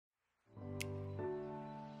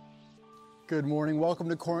Good morning. Welcome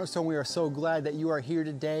to Cornerstone. We are so glad that you are here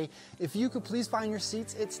today. If you could please find your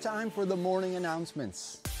seats, it's time for the morning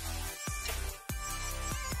announcements.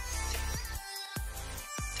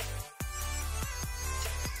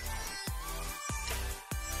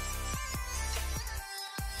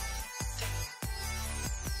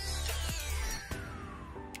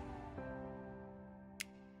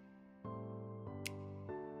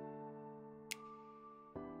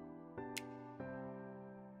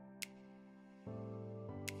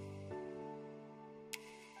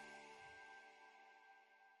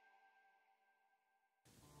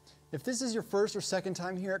 If this is your first or second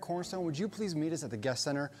time here at Cornerstone, would you please meet us at the Guest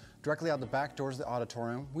Center, directly out the back doors of the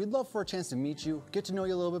auditorium? We'd love for a chance to meet you, get to know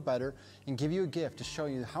you a little bit better, and give you a gift to show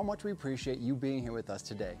you how much we appreciate you being here with us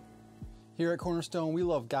today. Here at Cornerstone, we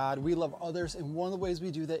love God, we love others, and one of the ways we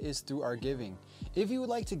do that is through our giving. If you would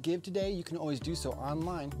like to give today, you can always do so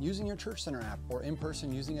online using your Church Center app or in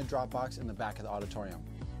person using a drop box in the back of the auditorium.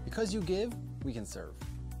 Because you give, we can serve.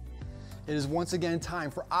 It is once again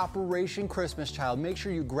time for Operation Christmas Child. Make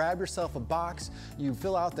sure you grab yourself a box, you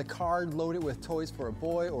fill out the card, load it with toys for a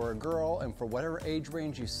boy or a girl, and for whatever age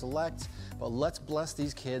range you select, but let's bless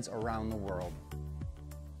these kids around the world.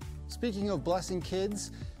 Speaking of blessing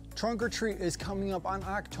kids, Trunk or Treat is coming up on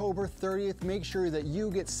October 30th. Make sure that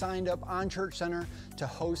you get signed up on Church Center to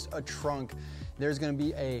host a trunk. There's going to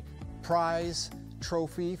be a prize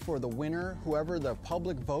trophy for the winner, whoever the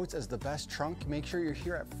public votes as the best trunk. Make sure you're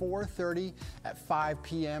here at 4:30. At 5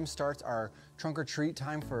 p.m. starts our Trunk or Treat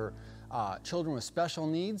time for children with special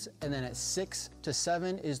needs, and then at 6 to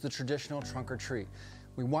 7 is the traditional Trunk or Treat.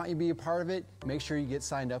 We want you to be a part of it. Make sure you get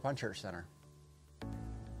signed up on Church Center.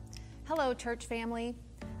 Hello, church family.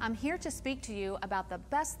 I'm here to speak to you about the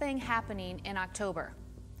best thing happening in October.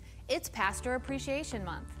 It's Pastor Appreciation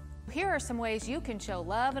Month. Here are some ways you can show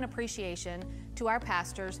love and appreciation to our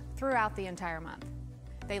pastors throughout the entire month.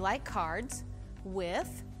 They like cards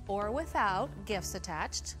with or without gifts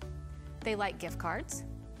attached. They like gift cards.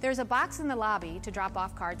 There's a box in the lobby to drop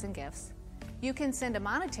off cards and gifts. You can send a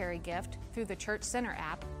monetary gift through the Church Center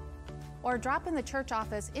app or drop in the church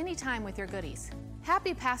office anytime with your goodies.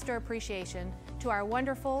 Happy Pastor Appreciation to our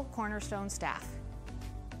wonderful Cornerstone staff.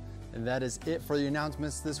 And that is it for the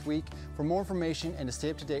announcements this week. For more information and to stay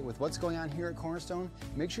up to date with what's going on here at Cornerstone,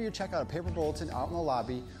 make sure you check out a paper bulletin out in the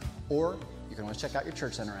lobby, or you can always check out your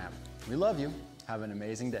Church Center app. We love you. Have an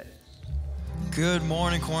amazing day. Good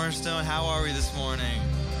morning, Cornerstone. How are we this morning?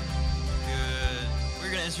 Good.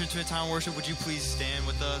 We're going to enter into a time of worship. Would you please stand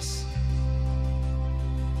with us?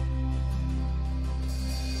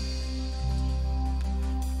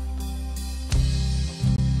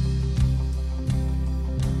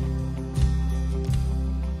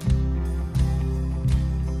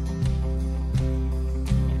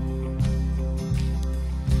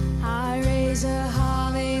 A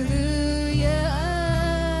hallelujah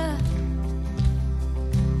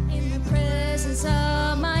in the presence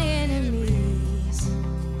of my enemies.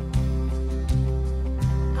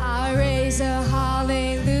 I raise a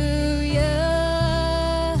hallelujah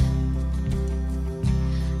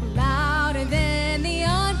louder than the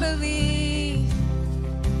unbelief.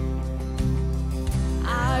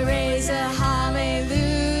 I raise a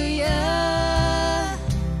hallelujah.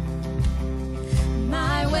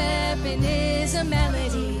 My weapon is a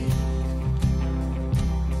melody.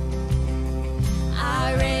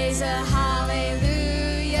 I raise a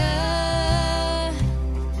hallelujah.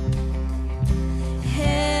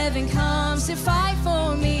 Heaven comes to fight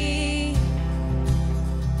for me.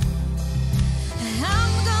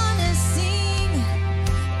 I'm gonna sing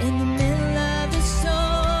in the middle of the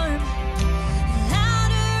storm.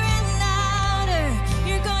 Louder and louder,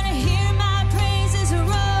 you're gonna hear my praises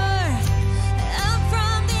roar. Up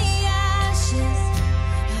from the ashes,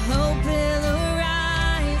 hope will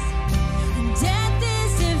arise. Death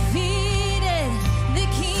is defeated, the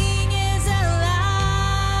King is alive.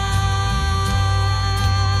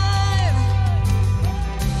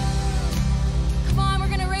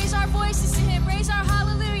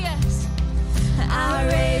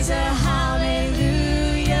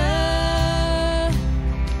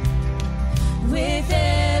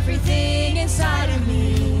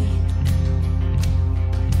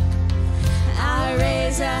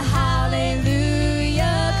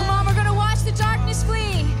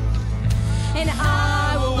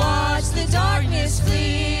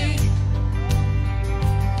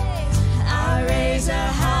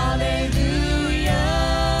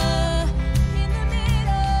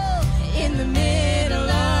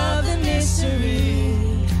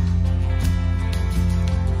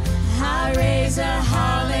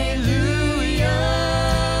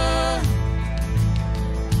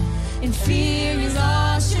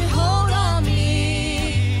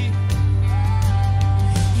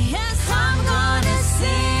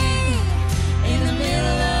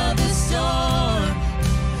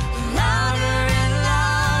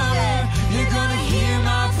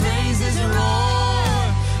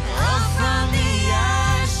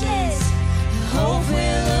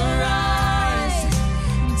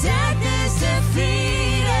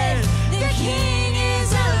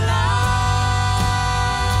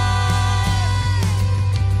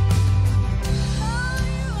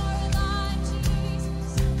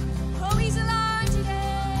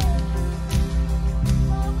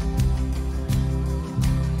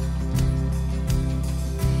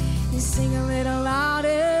 Sing a little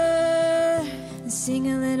louder,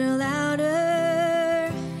 sing a little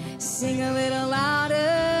louder, sing a little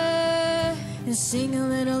louder, sing a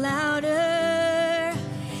little louder,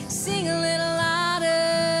 sing a little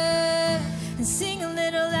louder, sing a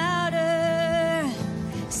little louder,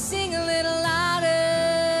 sing a little louder,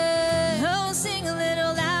 oh, sing a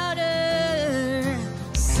little louder,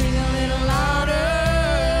 sing a little louder.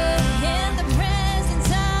 In the presence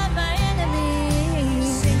of my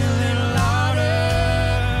enemies, sing a little louder,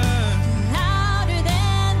 louder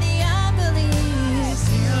than the unbelief,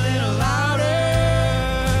 sing a little louder.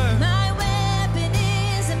 My weapon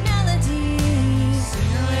is a melody,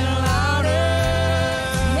 sing a little louder.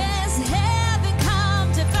 Yes, heaven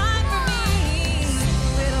come to fight for me, sing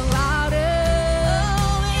a little louder.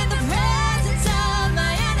 Oh, in the presence of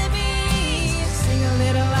my enemies, sing a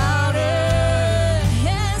little louder.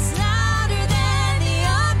 Yes, louder than the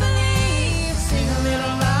unbelief, sing a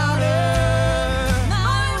little louder.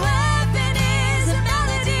 My weapon is a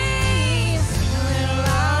melody, sing a little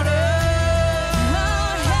louder.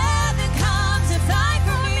 Oh, heaven come to fight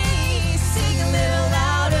for me, sing a little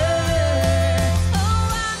louder. Oh,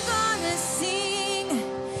 I'm gonna sing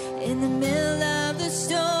in the middle of the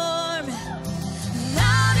storm,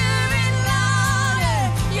 louder and louder.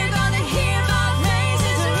 You're gonna hear my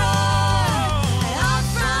praises roar. Up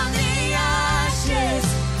from the ashes,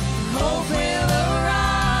 hope will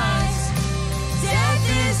arise. Death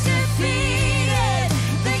is defeated,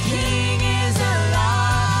 the King is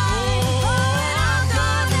alive. Oh, and I'm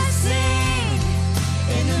gonna sing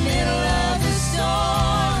in the middle of the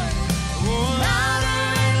storm, louder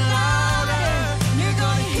and louder. You're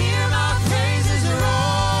gonna hear my praises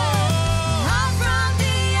roar. Up from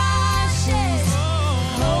the ashes,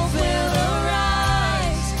 hope will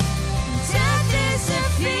arise. Death is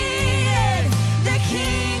defeated, the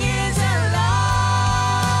King is alive.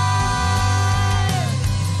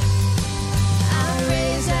 I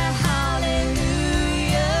raise a hallelujah.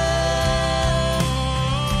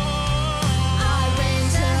 I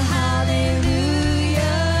raise a hallelujah.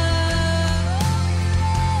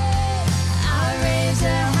 I raise a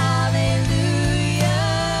hallelujah.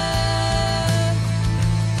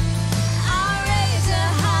 I raise a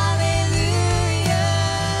hallelujah.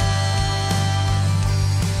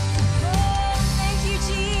 Oh, thank you,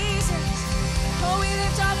 Jesus. Oh, we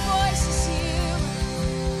lift our voices to you.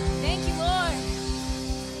 Thank you, Lord.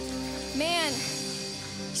 Man,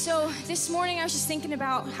 so this morning I was just thinking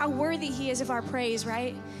about how worthy he is of our praise,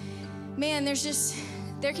 right? Man, there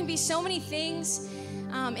can be so many things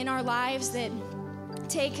in our lives that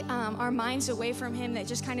take our minds away from him, that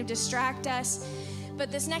just kind of distract us.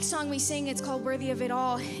 But this next song we sing, it's called Worthy of It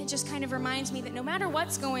All. It just kind of reminds me that no matter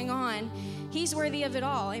what's going on, he's worthy of it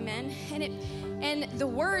all, amen? And the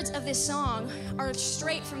words of this song are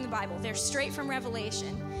straight from the Bible. They're straight from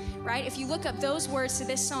Revelation, right? If you look up those words to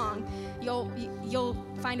this song, you'll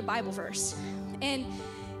find a Bible verse. And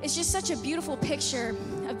it's just such a beautiful picture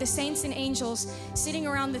of the saints and angels sitting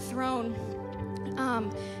around the throne,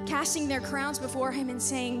 casting their crowns before him and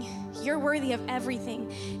saying, you're worthy of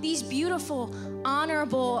everything. These beautiful,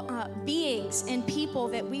 honorable beings and people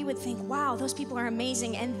that we would think, wow, those people are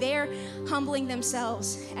amazing. And they're humbling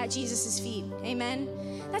themselves at Jesus' feet. Amen.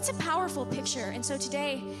 That's a powerful picture. And so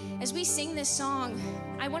today, as we sing this song,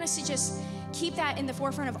 I want us to just keep that in the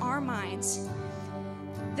forefront of our minds,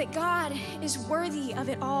 that God is worthy of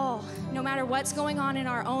it all, no matter what's going on in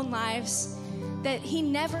our own lives, that he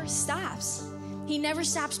never stops. He never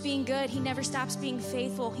stops being good. He never stops being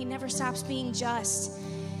faithful. He never stops being just.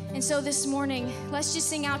 And so this morning, let's just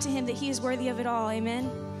sing out to him that he is worthy of it all. Amen.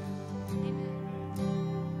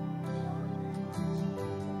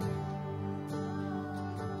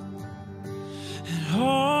 And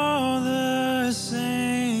all the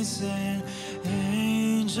saints and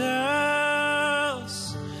angels,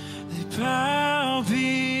 they bow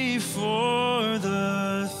before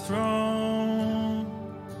the throne.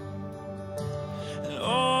 And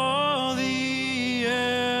all the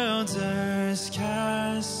elders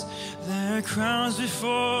cast their crowns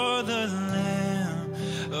before the Lamb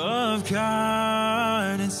of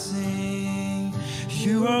God and sing,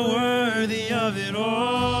 you are worthy of it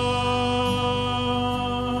all.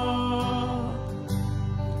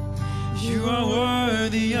 You are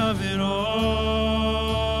worthy of it all.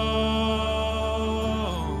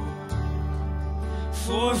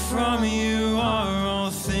 For from you are all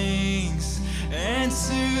things, and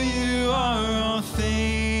to you are all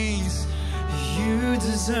things. You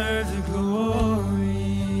deserve the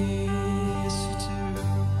glory. Yes, you do.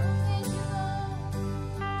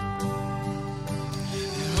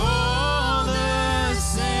 And all the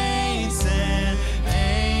saints and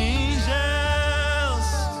angels,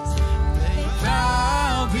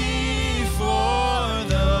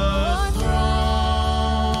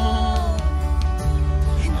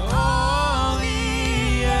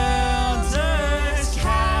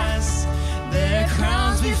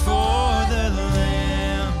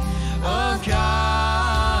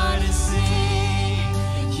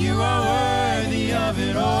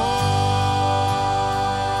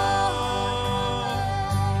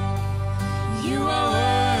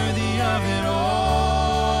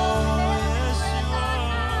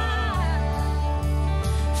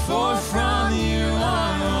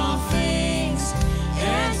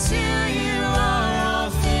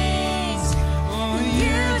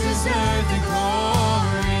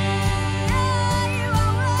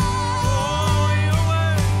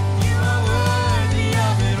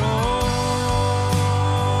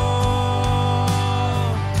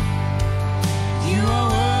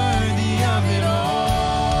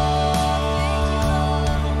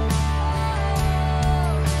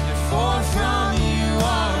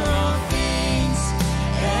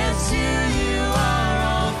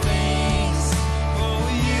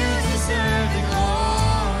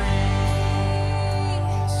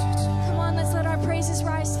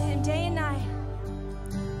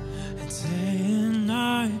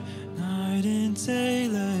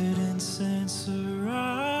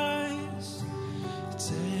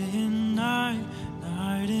 night,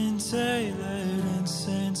 night and day, let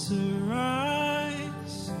incense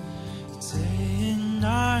arise. Day and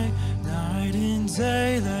night, night and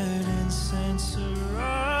day, let incense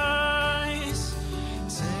arise.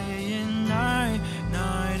 Day and night,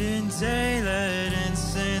 night and day, let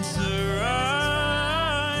incense arise.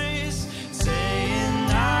 Day and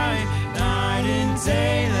night, night and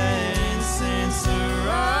day, let incense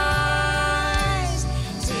arise.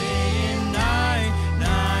 Day and night,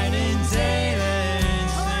 night and day, let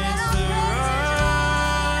incense arise.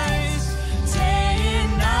 Day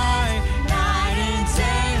and night, night and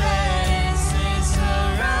day, let incense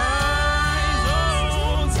arise.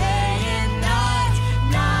 Oh, day and night,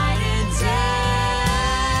 night and day,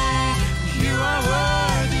 you are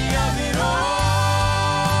worthy of it all.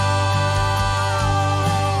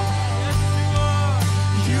 Yes,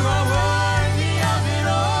 you are worthy of it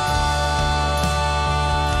all.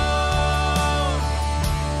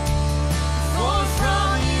 For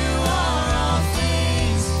from you are all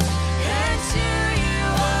things, and to you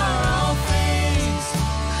are all things.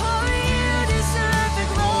 Oh, you deserve the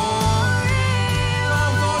glory.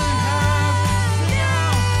 All you have now,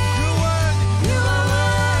 you're worthy. You are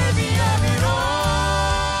worthy of it all.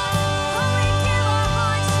 Oh, we give our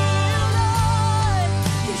voice to you, Lord,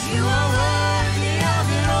 'cause you are worthy of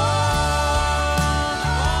it all.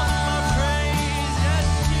 All my praise, yes,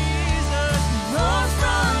 Jesus. For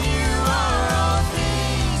from you are all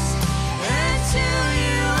things, and to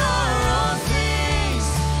you are all things.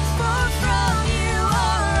 For from you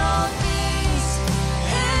are all things,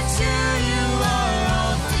 and to you are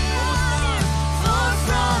all things. For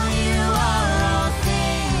from you are all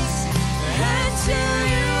things, and to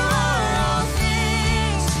you are all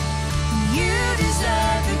things. You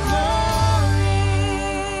deserve the glory.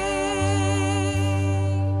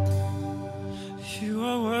 You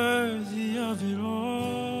are worthy of it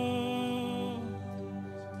all.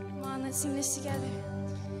 Come on, let's sing this together.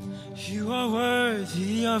 You are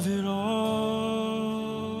worthy of it all.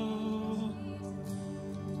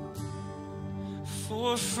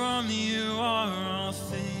 For from you are all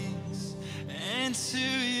things, and to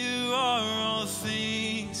you are all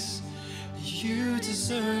things. You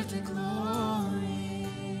deserve the glory,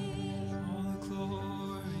 all the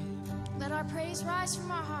glory. Let our praise rise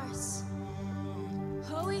from our hearts.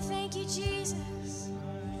 Oh, we thank you, Jesus.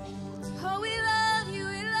 Oh, we love you,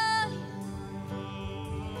 we love you.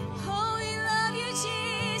 Oh, we love you,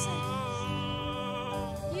 Jesus.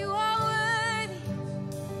 You are worthy,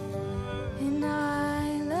 and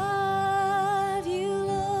I love you,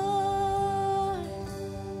 Lord.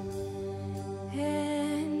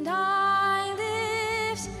 And I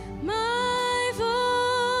lift my voice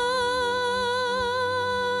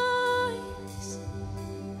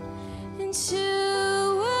and to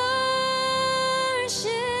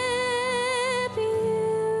worship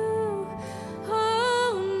you,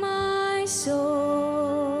 oh my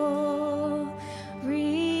soul,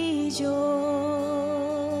 rejoice.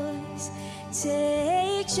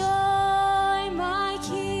 Take joy, my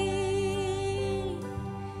King,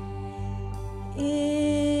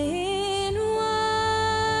 in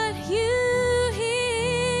what you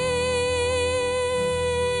hear,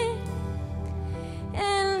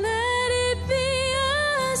 and let it be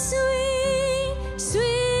a sweet,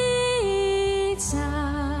 sweet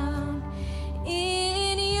sound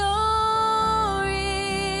in your ear.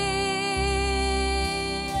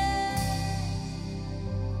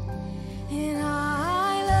 And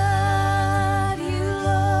I love you,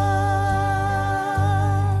 Lord,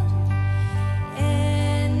 and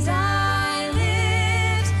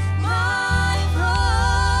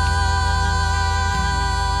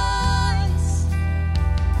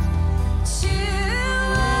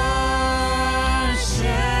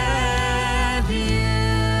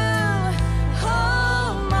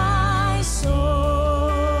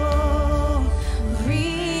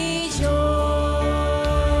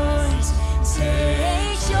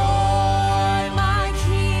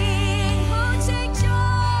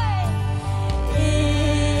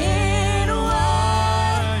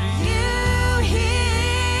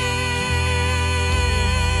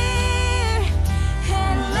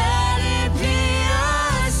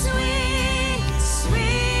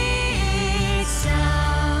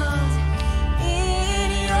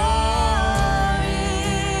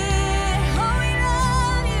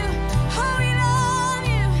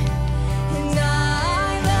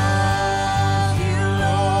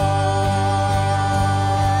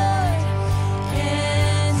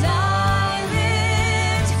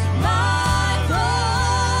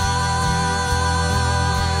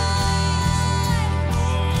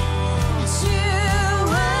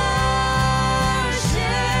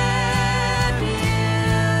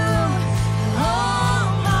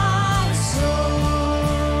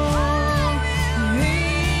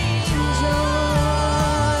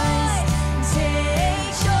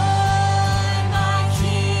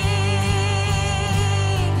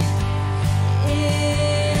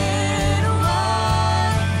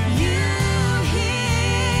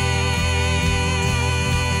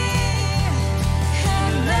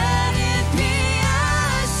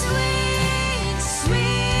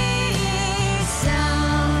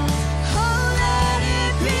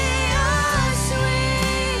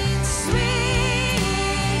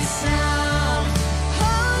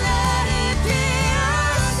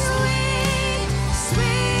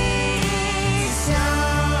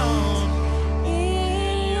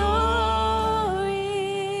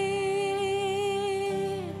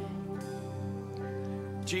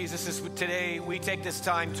Jesus, as today we take this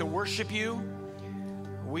time to worship you.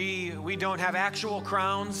 We don't have actual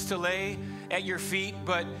crowns to lay at your feet,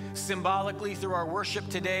 but symbolically through our worship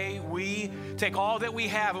today, we take all that we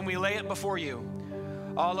have and we lay it before you.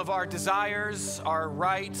 All of our desires, our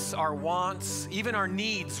rights, our wants, even our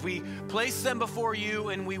needs, we place them before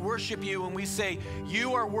you and we worship you and we say,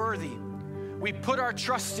 you are worthy. We put our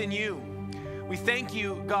trust in you. We thank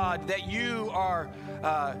you, God, that you are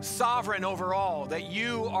sovereign over all, that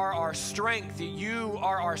you are our strength, that you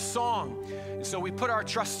are our song. And so we put our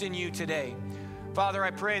trust in you today. Father,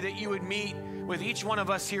 I pray that you would meet with each one of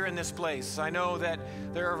us here in this place. I know that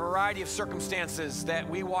there are a variety of circumstances that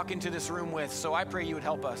we walk into this room with, so I pray you would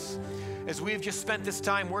help us. As we've just spent this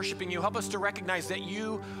time worshiping you, help us to recognize that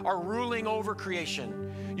you are ruling over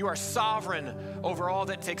creation. You are sovereign over all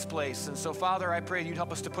that takes place. And so, Father, I pray you'd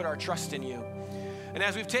help us to put our trust in you. And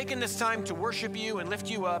as we've taken this time to worship you and lift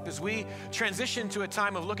you up, as we transition to a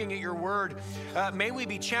time of looking at your word, may we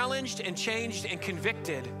be challenged and changed and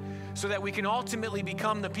convicted so that we can ultimately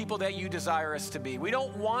become the people that you desire us to be. We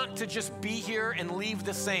don't want to just be here and leave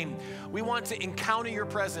the same. We want to encounter your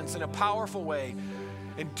presence in a powerful way.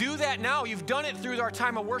 And do that now. You've done it through our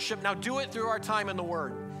time of worship. Now do it through our time in the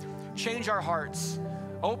word. Change our hearts.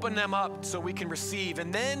 Open them up so we can receive.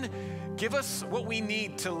 And then give us what we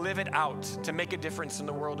need to live it out, to make a difference in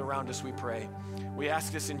the world around us, we pray. We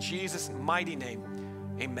ask this in Jesus' mighty name.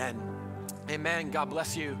 Amen. Amen. God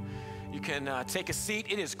bless you. You can take a seat.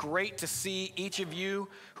 It is great to see each of you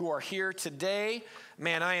who are here today.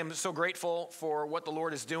 Man, I am so grateful for what the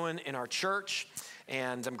Lord is doing in our church.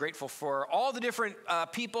 And I'm grateful for all the different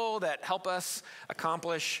people that help us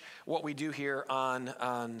accomplish what we do here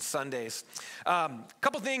on Sundays.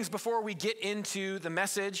 Couple things before we get into the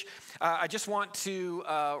message. I just want to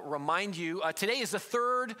remind you, today is the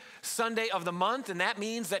third Sunday of the month, and that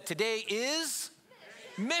means that today is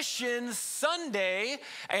Mission Sunday.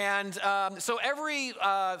 And so every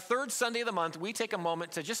third Sunday of the month, we take a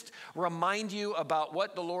moment to just remind you about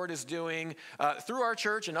what the Lord is doing through our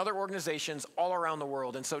church and other organizations all around the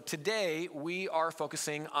world. And so today we are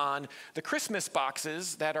focusing on the Christmas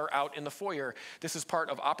boxes that are out in the foyer. This is part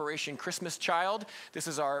of Operation Christmas Child. This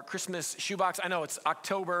is our Christmas shoebox. I know it's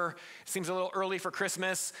October. It seems a little early for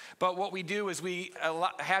Christmas, but what we do is we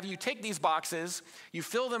have you take these boxes, you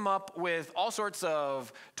fill them up with all sorts of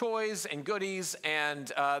toys and goodies,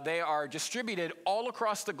 and they are distributed all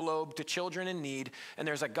across the globe to children in need, and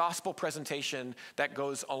there's a gospel presentation that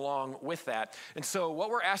goes along with that. And so what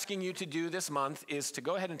we're asking you to do this month is to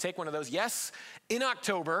go ahead and take one of those, yes, in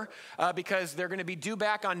October, because they're going to be due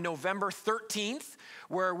back on November 13th,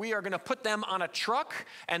 where we are going to put them on a truck,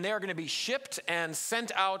 and they are going to be shipped and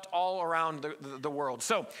sent out all around the world.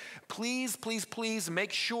 So please, please, please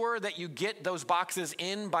make sure that you get those boxes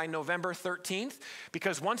in by November 13th,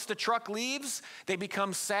 because once the truck leaves, they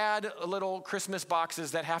become sad little Christmas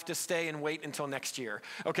boxes that have to stay and wait until next year.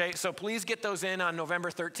 Okay, so please get those in on November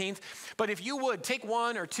 13th. But if you would, take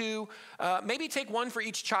one or two, maybe take one for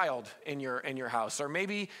each child in your house, or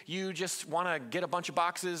maybe you just want to get a bunch of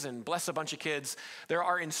boxes and bless a bunch of kids. There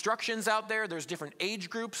are instructions out there. There's different age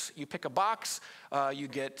groups. You pick a box. You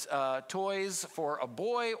get toys for a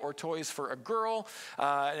boy or toys for a girl.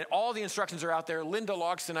 And all the instructions are out there. Linda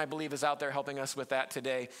Logston, I believe, is out there helping us with that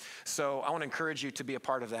today. So I want to encourage you to be a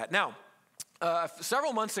part of that. Now,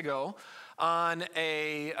 several months ago, on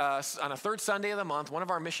a third Sunday of the month, one of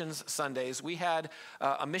our missions Sundays, we had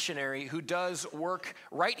a missionary who does work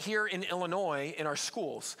right here in Illinois in our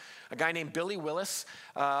schools, a guy named Billy Willis,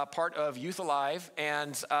 part of Youth Alive,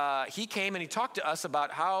 and he came and he talked to us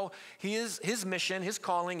about how his mission, his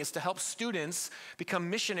calling is to help students become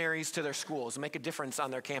missionaries to their schools and make a difference on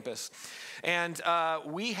their campus. And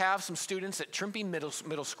we have some students at Trimpe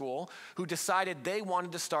Middle School who decided they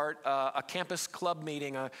wanted to start a campus club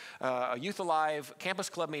meeting, a Youth Alive campus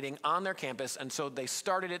club meeting on their campus, and so they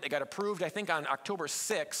started it. They got approved, I think, on October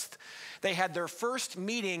 6th. They had their first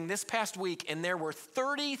meeting this past week, and there were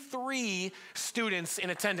 33 students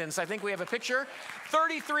in attendance. I think we have a picture.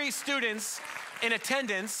 33 students in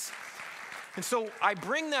attendance. And so I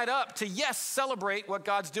bring that up to, yes, celebrate what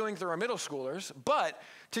God's doing through our middle schoolers, but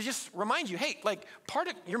to just remind you, hey, like part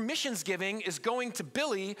of your missions giving is going to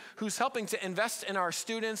Billy, who's helping to invest in our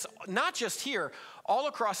students, not just here, all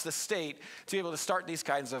across the state, to be able to start these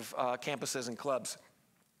kinds of campuses and clubs.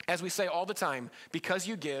 As we say all the time, because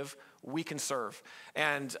you give, we can serve.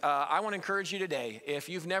 And I want to encourage you today, if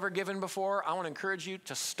you've never given before, I want to encourage you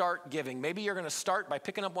to start giving. Maybe you're going to start by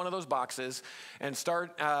picking up one of those boxes and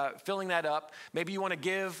start filling that up. Maybe you want to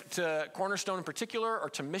give to Cornerstone in particular or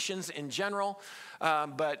to missions in general.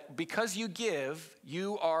 But because you give,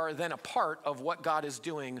 you are then a part of what God is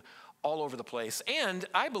doing all over the place. And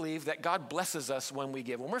I believe that God blesses us when we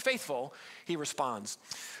give. When we're faithful, he responds.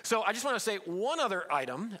 So I just want to say one other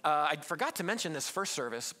item. I forgot to mention this first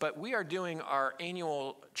service, but we are doing our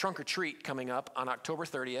annual trunk or treat coming up on October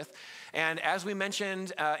 30th. And as we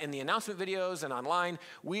mentioned in the announcement videos and online,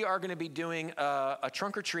 we are going to be doing a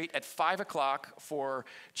trunk or treat at 5 o'clock for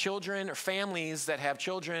children or families that have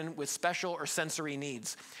children with special or sensory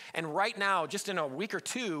needs. And right now, just in a week or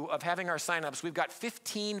two of having our signups, we've got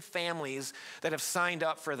 15 families that have signed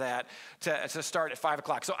up for that to start at 5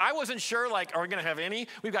 o'clock. So I wasn't sure, like, are we going to have any?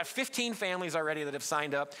 We've got 15 families already that have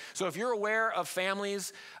signed up. So if you're aware of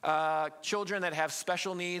families, children that have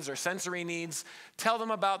special needs or sensory needs, tell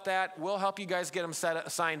them about that. We'll help you guys get them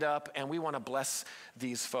signed up, and we want to bless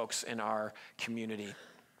these folks in our community.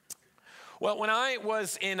 Well, when I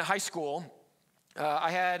was in high school,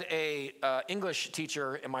 I had a English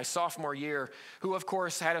teacher in my sophomore year who, of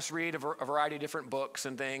course, had us read a variety of different books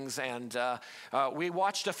and things, and we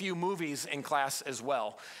watched a few movies in class as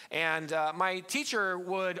well. And my teacher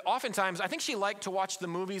would oftentimes, I think she liked to watch the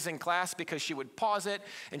movies in class because she would pause it,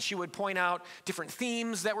 and she would point out different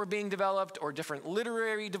themes that were being developed or different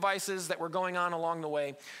literary devices that were going on along the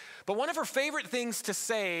way. But one of her favorite things to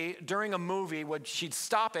say during a movie, she'd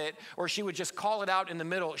stop it or she would just call it out in the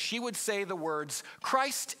middle, she would say the words,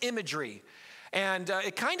 Christ imagery. And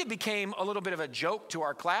it kind of became a little bit of a joke to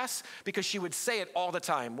our class because she would say it all the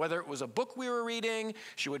time. Whether it was a book we were reading,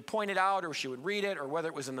 she would point it out or she would read it, or whether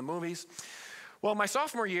it was in the movies. Well, my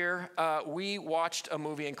sophomore year, we watched a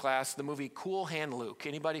movie in class, the movie Cool Hand Luke.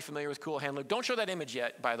 Anybody familiar with Cool Hand Luke? Don't show that image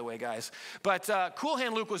yet, by the way, guys. But Cool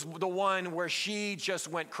Hand Luke was the one where she just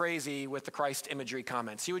went crazy with the Christ imagery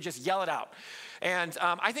comments. She would just yell it out. And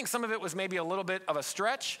I think some of it was maybe a little bit of a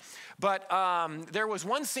stretch, but there was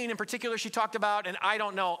one scene in particular she talked about, and I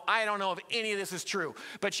don't know if any of this is true,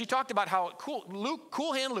 but she talked about how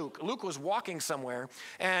Cool Hand Luke was walking somewhere,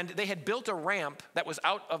 and they had built a ramp that was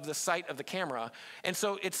out of the sight of the camera, and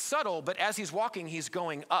so it's subtle, but as he's walking, he's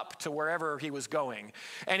going up to wherever he was going,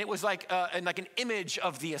 and it was like an image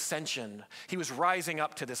of the ascension. He was rising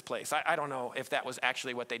up to this place. I don't know if that was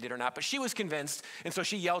actually what they did or not, but she was convinced, and so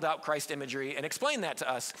she yelled out Christ imagery and explained that to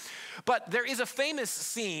us. But there is a famous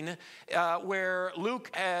scene where Luke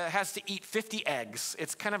has to eat 50 eggs.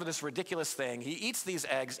 It's kind of this ridiculous thing. He eats these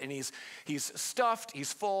eggs, and he's stuffed,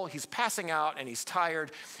 he's full, he's passing out, and he's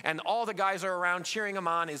tired, and all the guys are around cheering him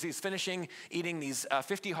on as he's finishing eating these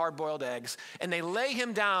 50 hard-boiled eggs, and they lay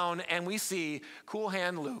him down, and we see Cool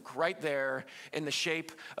Hand Luke right there in the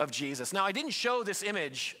shape of Jesus. Now, I didn't show this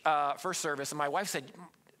image first service, and my wife said,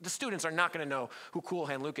 the students are not going to know who Cool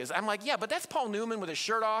Hand Luke is. I'm like, yeah, but that's Paul Newman with his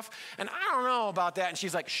shirt off, and I don't know about that. And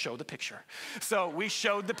she's like, show the picture. So we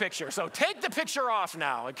showed the picture. So take the picture off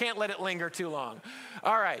now. I can't let it linger too long.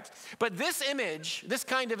 All right. But this image, this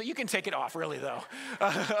kind of, you can take it off really though.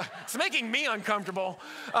 It's making me uncomfortable.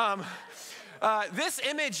 This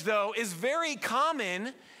image though is very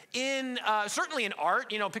common in, certainly in art,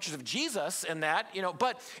 pictures of Jesus and that,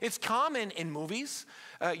 but it's common in movies.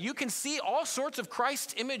 You can see all sorts of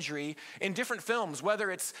Christ imagery in different films,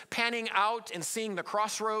 whether it's panning out and seeing the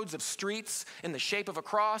crossroads of streets in the shape of a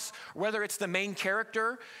cross, whether it's the main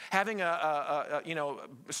character having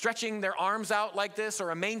stretching their arms out like this,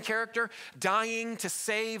 or a main character dying to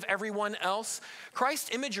save everyone else.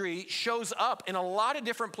 Christ imagery shows up in a lot of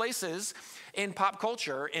different places in pop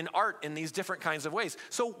culture, in art, in these different kinds of ways.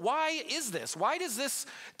 So why is this? Why does this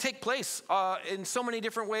take place in so many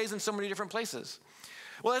different ways in so many different places?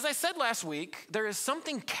 Well, as I said last week, there is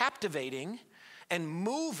something captivating and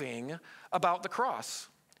moving about the cross,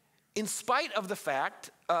 in spite of the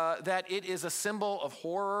fact that it is a symbol of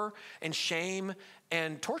horror and shame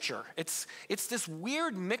and torture. It's this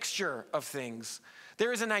weird mixture of things.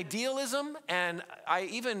 There is an idealism, and I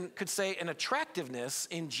even could say an attractiveness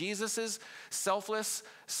in Jesus's selfless,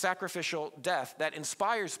 sacrificial death that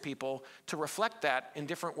inspires people to reflect that in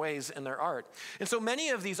different ways in their art. And so many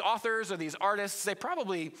of these authors or these artists, they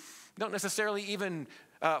probably don't necessarily even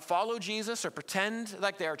follow Jesus or pretend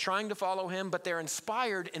like they are trying to follow him, but they're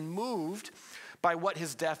inspired and moved by what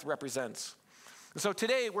his death represents. And so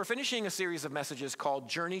today we're finishing a series of messages called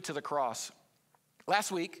Journey to the Cross.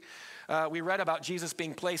 Last week, we read about Jesus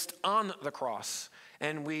being placed on the cross,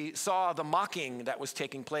 and we saw the mocking that was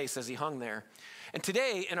taking place as he hung there. And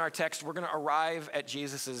today in our text, we're going to arrive at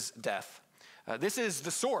Jesus' death. This is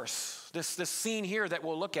the source. This scene here that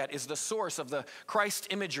we'll look at is the source of the Christ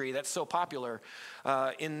imagery that's so popular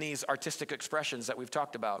in these artistic expressions that we've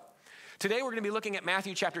talked about. Today we're going to be looking at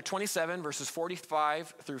Matthew chapter 27, verses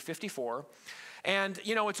 45 through 54. And,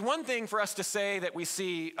 you know, it's one thing for us to say that we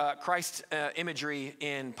see Christ imagery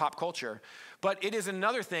in pop culture, but it is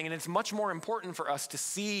another thing, and it's much more important for us to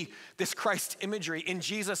see this Christ imagery in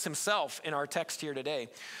Jesus himself in our text here today.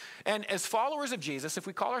 And as followers of Jesus, if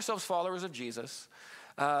we call ourselves followers of Jesus,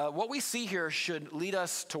 what we see here should lead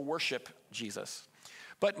us to worship Jesus.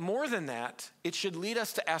 But more than that, it should lead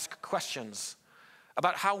us to ask questions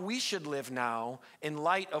about how we should live now in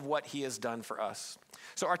light of what he has done for us.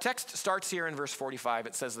 So our text starts here in verse 45.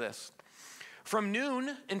 It says this: "From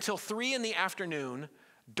noon until 3 p.m,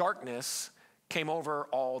 darkness came over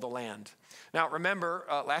all the land." Now remember,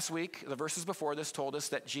 last week, the verses before this told us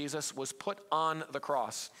that Jesus was put on the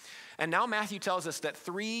cross. And now Matthew tells us that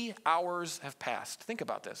 3 hours have passed. Think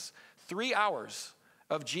about this. 3 hours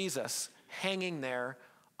of Jesus hanging there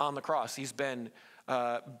on the cross. He's been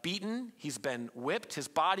beaten, he's been whipped, his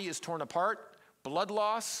body is torn apart, blood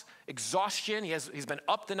loss, exhaustion. He's been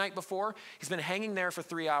up the night before. He's been hanging there for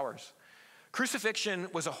 3 hours. Crucifixion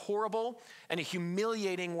was a horrible and a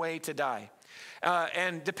humiliating way to die.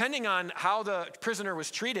 And depending on how the prisoner was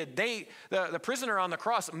treated, the prisoner on the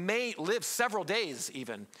cross may live several days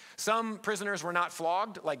even. Some prisoners were not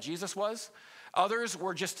flogged like Jesus was. Others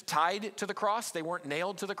were just tied to the cross. They weren't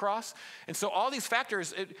nailed to the cross. And so all these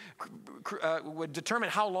factors would determine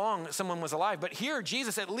how long someone was alive. But here,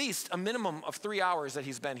 Jesus, at least a minimum of 3 hours that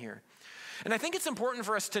he's been here. And I think it's important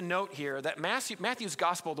for us to note here that Matthew's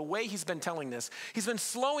gospel, the way he's been telling this, he's been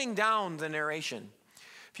slowing down the narration.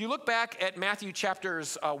 If you look back at Matthew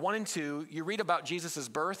chapters 1 and 2, you read about Jesus'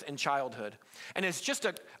 birth and childhood. And it's just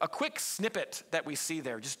a quick snippet that we see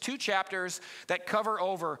there. Just 2 chapters that cover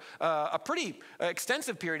over a pretty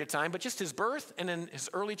extensive period of time, but just his birth and then his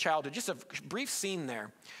early childhood. Just a brief scene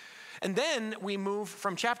there. And then we move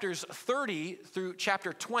from chapters 30 through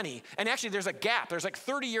chapter 20. And actually there's a gap. There's like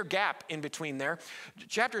 30-year gap in between there.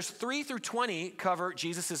 Chapters 3 through 20 cover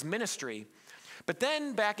Jesus' ministry. But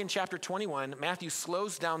then back in chapter 21, Matthew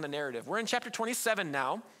slows down the narrative. We're in chapter 27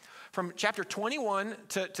 now. From chapter 21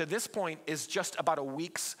 to this point is just about a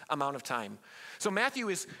week's amount of time. So Matthew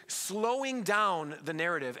is slowing down the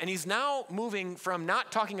narrative, and he's now moving from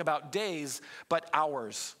not talking about days, but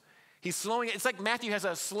hours. He's slowing it. It's like Matthew has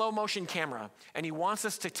a slow motion camera, and he wants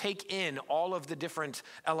us to take in all of the different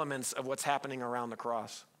elements of what's happening around the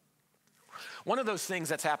cross. One of those things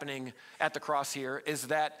that's happening at the cross here is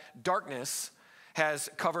that darkness has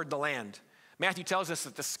covered the land. Matthew tells us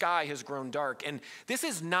that the sky has grown dark, and this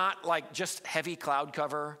is not like just heavy cloud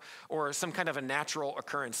cover or some kind of a natural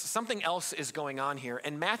occurrence. Something else is going on here,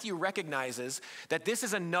 and Matthew recognizes that this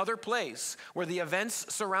is another place where the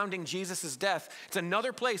events surrounding Jesus' death, it's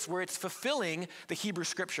another place where it's fulfilling the Hebrew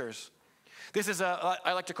scriptures. This is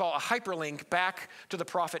I like to call a hyperlink back to the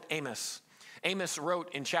prophet Amos. Amos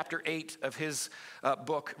wrote in chapter 8 of his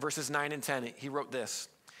book, verses 9 and 10, he wrote this: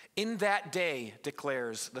 "In that day,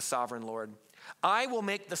 declares the sovereign Lord, I will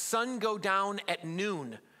make the sun go down at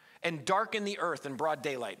noon and darken the earth in broad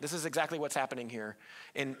daylight." This is exactly what's happening here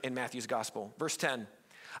in Matthew's gospel. Verse 10,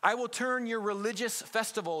 "I will turn your religious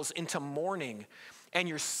festivals into mourning and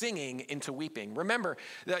your singing into weeping." Remember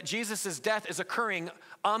that Jesus' death is occurring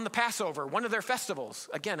on the Passover, one of their festivals.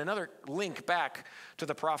 Again, another link back to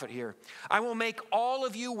the prophet here. "I will make all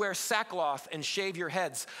of you wear sackcloth and shave your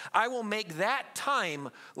heads. I will make that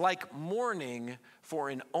time like mourning for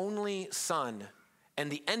an only son, and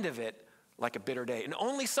the end of it like a bitter day." An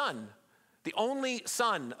only son, the only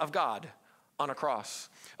son of God on a cross.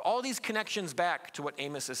 All these connections back to what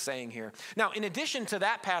Amos is saying here. Now, in addition to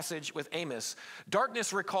that passage with Amos,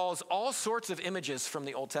 darkness recalls all sorts of images from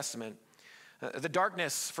the Old Testament. The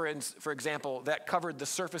darkness, for example, that covered the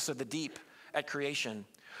surface of the deep at creation.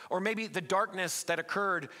 Or maybe the darkness that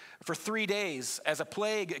occurred for 3 days as a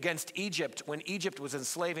plague against Egypt when Egypt was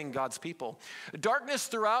enslaving God's people. Darkness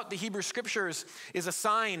throughout the Hebrew scriptures is a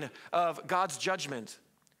sign of God's judgment.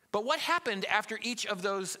 But what happened after each of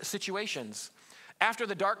those situations? After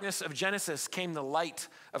the darkness of Genesis came the light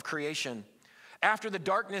of creation. After the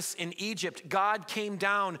darkness in Egypt, God came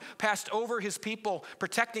down, passed over his people,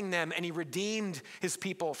 protecting them, and he redeemed his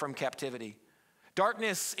people from captivity.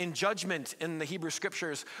 Darkness in judgment in the Hebrew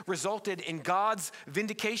scriptures resulted in God's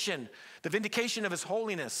vindication, the vindication of his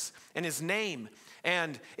holiness and his name,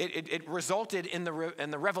 and it resulted in the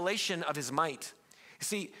revelation of his might.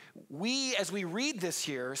 See, as we read this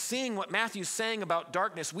here, seeing what Matthew's saying about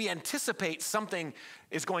darkness, we anticipate something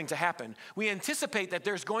is going to happen. We anticipate that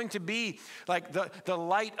there's going to be like the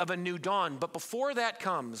light of a new dawn. But before that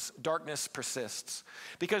comes, darkness persists.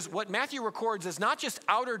 Because what Matthew records is not just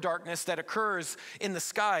outer darkness that occurs in the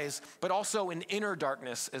skies, but also an inner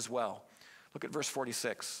darkness as well. Look at verse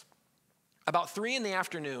 46. About 3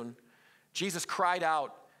 p.m, Jesus cried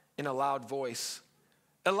out in a loud voice,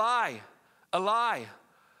 Eli, Eli,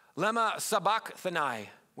 lema sabachthani,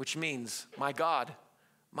 which means, my God,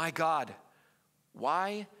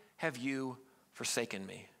 why have you forsaken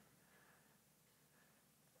me?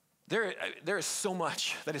 There is so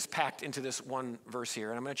much that is packed into this one verse here,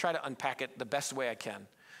 and I'm going to try to unpack it the best way I can.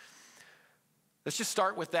 Let's just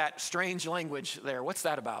start with that strange language there. What's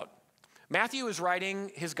that about? Matthew is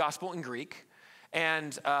writing his gospel in Greek,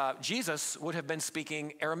 and Jesus would have been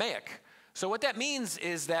speaking Aramaic. So what that means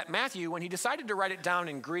is that Matthew, when he decided to write it down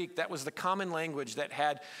in Greek, that was the common language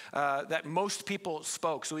that most people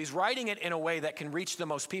spoke. So he's writing it in a way that can reach the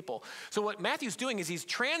most people. So what Matthew's doing is he's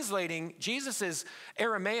translating Jesus's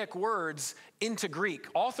Aramaic words into Greek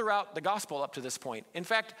all throughout the gospel up to this point. In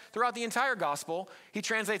fact, throughout the entire gospel, he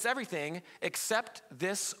translates everything except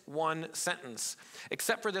this one sentence,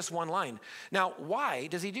 except for this one line. Now, why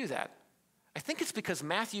does he do that? I think it's because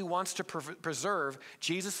Matthew wants to preserve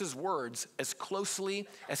Jesus' words as closely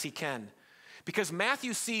as he can. Because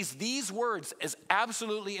Matthew sees these words as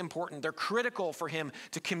absolutely important. They're critical for him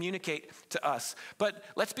to communicate to us. But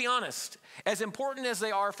let's be honest, as important as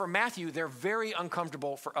they are for Matthew, they're very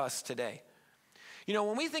uncomfortable for us today. You know,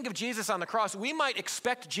 when we think of Jesus on the cross, we might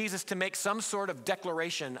expect Jesus to make some sort of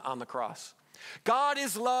declaration on the cross. God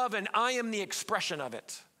is love and I am the expression of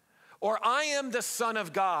it. Or I am the Son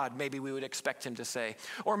of God, maybe we would expect him to say.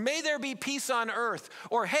 Or may there be peace on earth.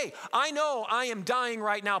 Or hey, I know I am dying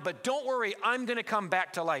right now, but don't worry, I'm going to come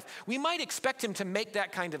back to life. We might expect him to make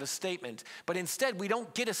that kind of a statement, but instead we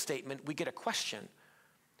don't get a statement, we get a question.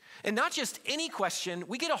 And not just any question,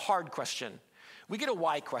 we get a hard question. We get a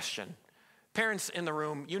why question. Parents in the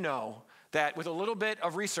room, you know that with a little bit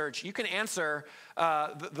of research, you can answer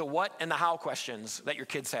the what and the how questions that your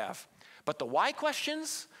kids have. But the why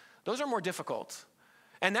questions, those are more difficult.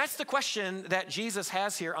 And that's the question that Jesus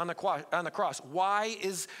has here on the cross. Why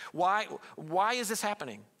is this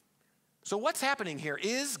happening? So what's happening here?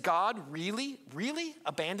 Is God really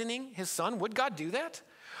abandoning his son? Would God do that?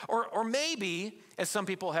 Or maybe, as some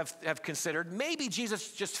people have considered, maybe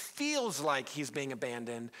Jesus just feels like he's being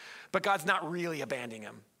abandoned, but God's not really abandoning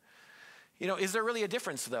him. You know, is there really a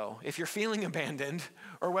difference, though, if you're feeling abandoned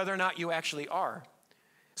or whether or not you actually are?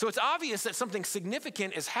 So it's obvious that something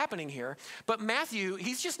significant is happening here, but Matthew,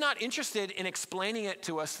 he's just not interested in explaining it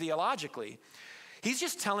to us theologically. He's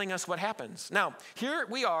just telling us what happens. Now, here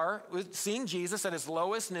we are seeing Jesus at his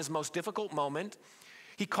lowest and his most difficult moment.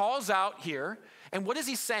 He calls out here, and what is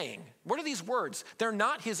he saying? What are these words? They're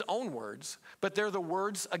not his own words, but they're the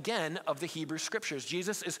words, again, of the Hebrew Scriptures.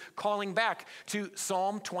 Jesus is calling back to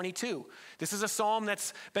Psalm 22. This is a psalm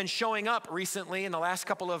that's been showing up recently in the last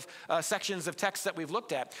couple of sections of text that we've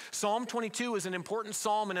looked at. Psalm 22 is an important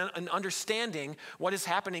psalm in understanding what is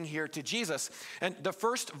happening here to Jesus. And the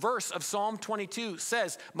first verse of Psalm 22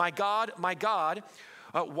 says, my God,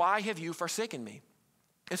 why have you forsaken me?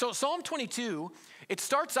 And so Psalm 22, it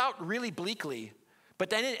starts out really bleakly, but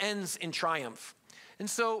then it ends in triumph. And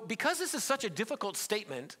so because this is such a difficult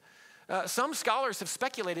statement, some scholars have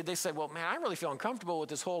speculated. They said, well, man, I really feel uncomfortable with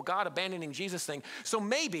this whole God abandoning Jesus thing. So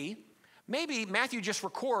maybe Matthew just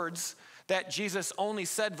records that Jesus only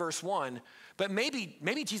said verse 1, but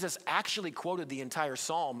maybe Jesus actually quoted the entire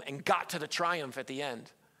psalm and got to the triumph at the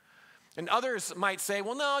end. And others might say,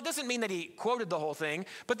 well, no, it doesn't mean that he quoted the whole thing,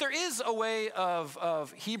 but there is a way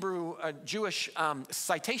of Hebrew Jewish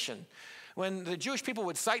citation. When the Jewish people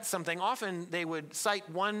would cite something, often they would cite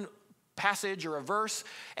one passage or a verse,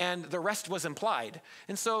 and the rest was implied.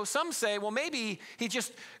 And so some say, well, maybe he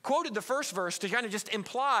just quoted the first verse to kind of just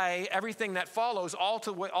imply everything that follows all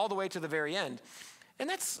the way to the very end. And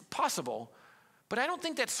that's possible, but I don't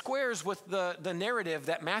think that squares with the narrative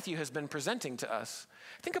that Matthew has been presenting to us.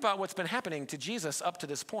 Think about what's been happening to Jesus up to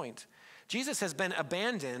this point. Jesus has been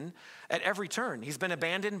abandoned at every turn. He's been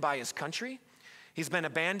abandoned by his country. He's been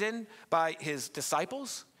abandoned by his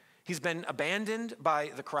disciples. He's been abandoned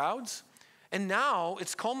by the crowds. And now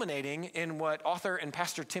it's culminating in what author and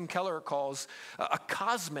pastor Tim Keller calls a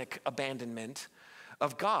cosmic abandonment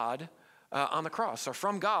of God on the cross, or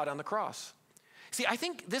from God on the cross. See, I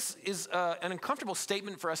think this is an uncomfortable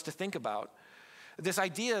statement for us to think about. this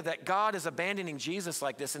idea that God is abandoning Jesus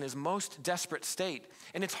like this in his most desperate state.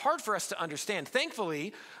 And it's hard for us to understand.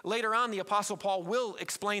 Thankfully, later on, the Apostle Paul will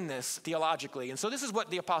explain this theologically. And so this is what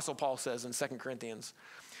the Apostle Paul says in 2 Corinthians.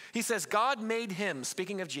 He says, God made him,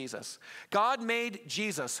 speaking of Jesus, God made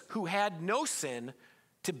Jesus, who had no sin,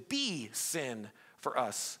 to be sin for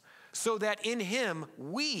us, so that in him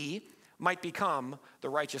we might become the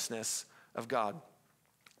righteousness of God.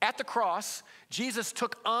 At the cross, Jesus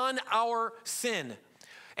took on our sin.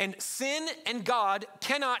 And sin and God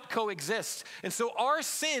cannot coexist. And so our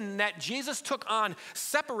sin that Jesus took on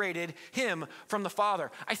separated him from the Father.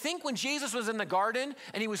 I think when Jesus was in the garden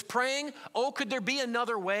and he was praying, oh, could there be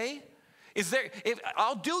another way?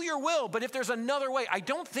 I'll do your will, but if there's another way, I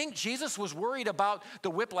don't think Jesus was worried about the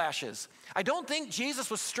whiplashes. I don't think Jesus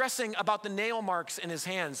was stressing about the nail marks in his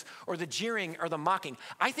hands or the jeering or the mocking.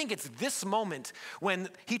 I think it's this moment when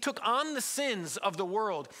he took on the sins of the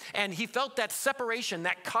world and he felt that separation,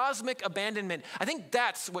 that cosmic abandonment. I think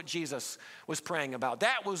that's what Jesus was praying about.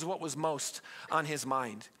 That was what was most on his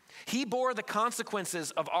mind. He bore the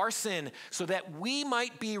consequences of our sin so that we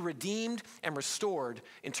might be redeemed and restored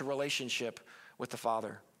into relationship with the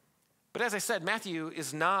Father. But as I said, Matthew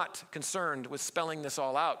is not concerned with spelling this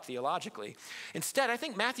all out theologically. Instead, I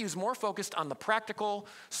think Matthew's more focused on the practical,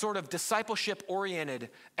 sort of discipleship-oriented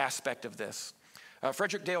aspect of this.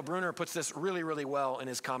 Frederick Dale Bruner puts this really, really well in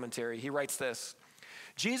his commentary. He writes this: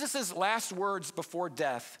 Jesus' last words before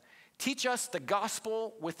death teach us the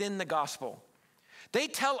gospel within the gospel. They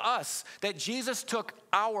tell us that Jesus took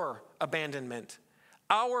our abandonment,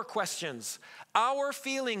 our questions, our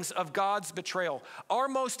feelings of God's betrayal, our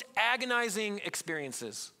most agonizing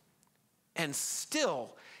experiences, and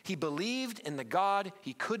still he believed in the God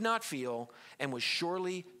he could not feel and was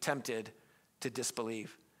surely tempted to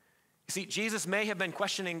disbelieve. You see, Jesus may have been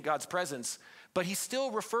questioning God's presence, but he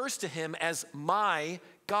still refers to him as my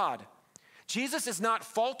God. Jesus is not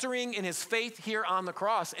faltering in his faith here on the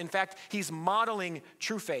cross. In fact, he's modeling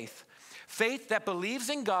true faith. Faith that believes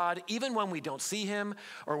in God even when we don't see him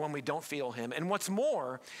or when we don't feel him. And what's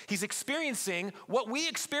more, he's experiencing what we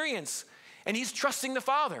experience, and he's trusting the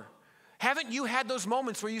Father. Haven't you had those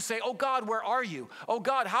moments where you say, oh God, where are you? Oh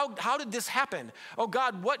God, how did this happen? Oh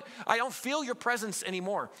God, what? I don't feel your presence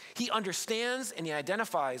anymore. He understands and he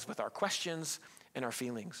identifies with our questions and our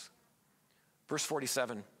feelings. Verse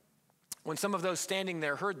 47. When some of those standing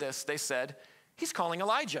there heard this, they said, he's calling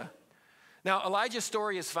Elijah. Now, Elijah's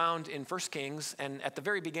story is found in 1 Kings and at the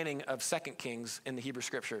very beginning of 2 Kings in the Hebrew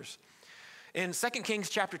Scriptures. In 2 Kings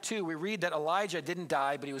chapter 2, we read that Elijah didn't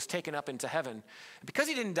die, but he was taken up into heaven. Because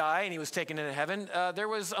he didn't die and he was taken into heaven, there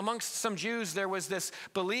was amongst some Jews, there was this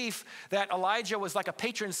belief that Elijah was like a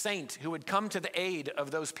patron saint who would come to the aid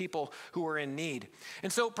of those people who were in need.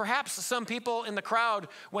 And so perhaps some people in the crowd,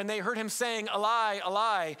 when they heard him saying,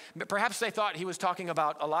 Eli, perhaps they thought he was talking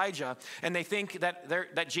about Elijah, and they think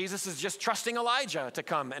that Jesus is just trusting Elijah to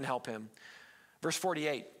come and help him. Verse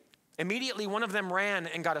 48. Immediately one of them ran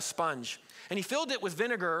and got a sponge, and he filled it with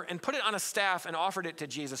vinegar and put it on a staff and offered it to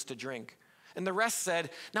Jesus to drink. And the rest said,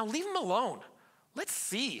 now leave him alone. Let's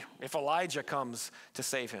see if Elijah comes to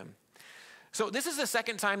save him. So this is the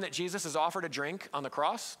second time that Jesus is offered a drink on the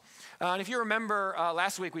cross. And if you remember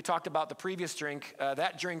last week, we talked about the previous drink.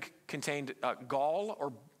 That drink contained gall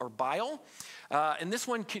or bile. And this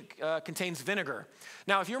one contains vinegar.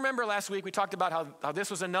 Now, if you remember last week, we talked about how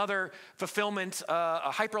this was another fulfillment,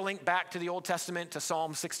 a hyperlink back to the Old Testament, to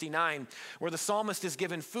Psalm 69, where the psalmist is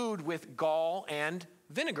given food with gall and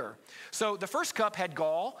vinegar. So the first cup had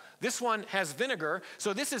gall. This one has vinegar.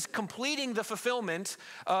 So this is completing the fulfillment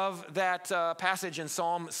of that passage in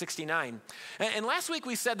Psalm 69. And last week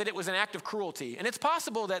we said that it was an act of cruelty. And it's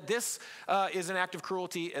possible that this is an act of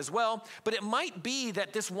cruelty as well. But it might be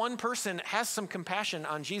that this one person has some compassion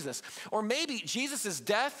on Jesus. Or maybe Jesus'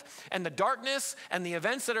 death and the darkness and the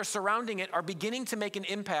events that are surrounding it are beginning to make an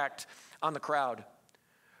impact on the crowd.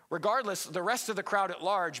 Regardless, the rest of the crowd at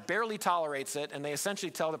large barely tolerates it, and they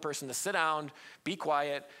essentially tell the person to sit down, be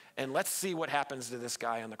quiet, and let's see what happens to this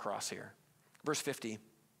guy on the cross here. Verse 50.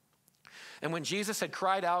 And when Jesus had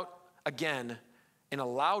cried out again in a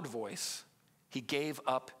loud voice, he gave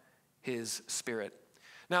up his spirit.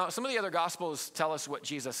 Now, some of the other Gospels tell us what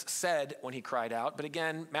Jesus said when he cried out, but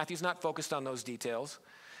again, Matthew's not focused on those details.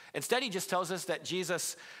 Instead, he just tells us that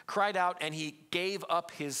Jesus cried out and he gave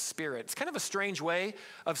up his spirit. It's kind of a strange way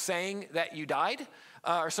of saying that you died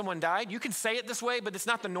or someone died. You can say it this way, but it's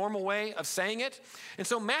not the normal way of saying it. And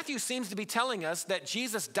so Matthew seems to be telling us that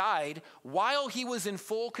Jesus died while he was in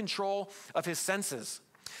full control of his senses.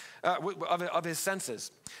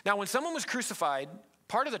 Now, when someone was crucified,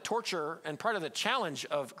 part of the torture and part of the challenge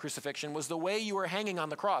of crucifixion was the way you were hanging on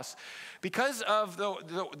the cross. Because of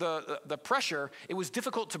the pressure, it was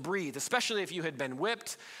difficult to breathe, especially if you had been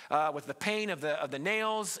whipped with the pain of the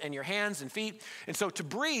nails in your hands and feet. And so to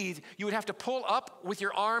breathe, you would have to pull up with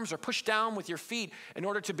your arms or push down with your feet in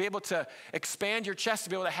order to be able to expand your chest, to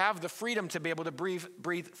be able to have the freedom to be able to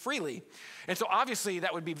breathe freely. And so obviously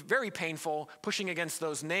that would be very painful, pushing against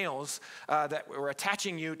those nails that were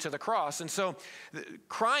attaching you to the cross. And so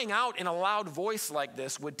crying out in a loud voice like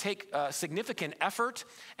this would take significant effort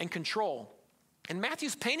and control. And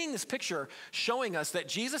Matthew's painting this picture showing us that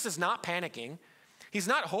Jesus is not panicking. He's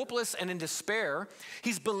not hopeless and in despair.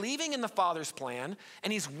 He's believing in the Father's plan,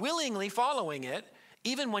 and he's willingly following it,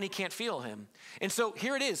 even when he can't feel him. And so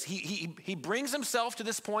here it is. He brings himself to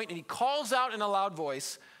this point, and he calls out in a loud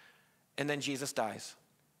voice, and then Jesus dies.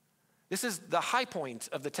 This is the high point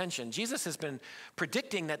of the tension. Jesus has been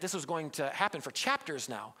predicting that this was going to happen for chapters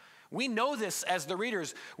now. We know this as the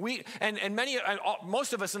readers.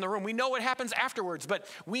 Most of us in the room, we know what happens afterwards, but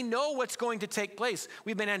we know what's going to take place.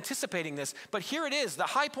 We've been anticipating this. But here it is, the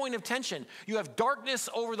high point of tension. You have darkness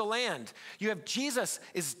over the land. You have Jesus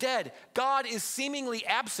is dead. God is seemingly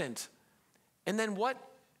absent. And then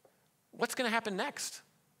what's going to happen next?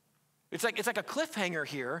 It's like a cliffhanger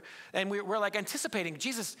here, and we're like anticipating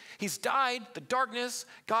Jesus, he's died, the darkness,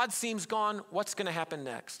 God seems gone, what's going to happen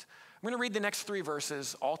next? I'm going to read the next 3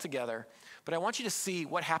 verses all together, but I want you to see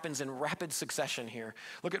what happens in rapid succession here.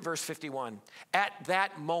 Look at verse 51. At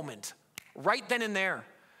that moment, right then and there,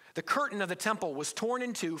 the curtain of the temple was torn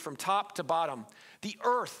in two from top to bottom. The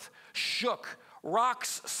earth shook,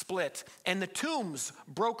 rocks split, and the tombs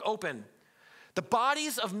broke open. The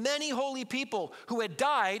bodies of many holy people who had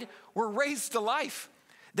died were raised to life.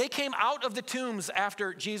 They came out of the tombs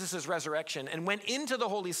after Jesus' resurrection and went into the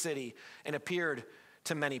holy city and appeared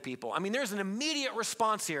to many people. I mean, there's an immediate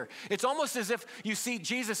response here. It's almost as if you see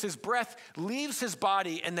Jesus, his breath leaves his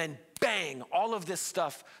body, and then bang, all of this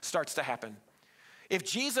stuff starts to happen. If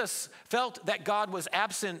Jesus felt that God was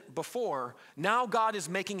absent before, now God is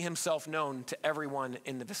making himself known to everyone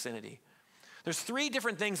in the vicinity. There's 3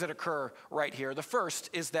 different things that occur right here. The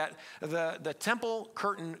first is that the temple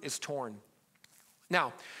curtain is torn.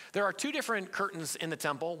 Now, there are 2 different curtains in the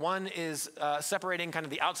temple. One is separating kind of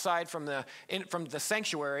the outside from the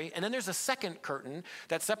sanctuary, and then there's a second curtain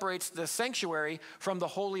that separates the sanctuary from the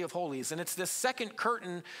Holy of Holies, and it's this second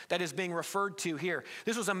curtain that is being referred to here.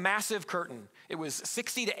 This was a massive curtain. It was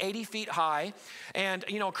 60 to 80 feet high, and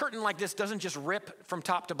a curtain like this doesn't just rip from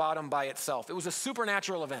top to bottom by itself. It was a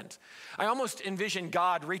supernatural event. I almost envision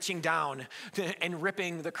God reaching down and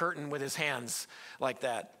ripping the curtain with his hands like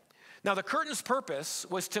that. Now, the curtain's purpose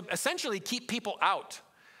was to essentially keep people out.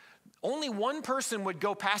 Only one person would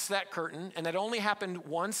go past that curtain, and that only happened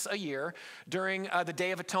once a year during the Day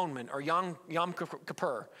of Atonement, or Yom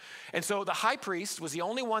Kippur. And so the high priest was the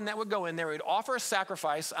only one that would go in there. He would offer a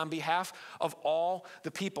sacrifice on behalf of all the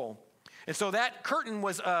people. And so that curtain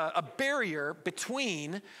was a barrier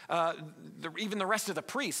between even the rest of the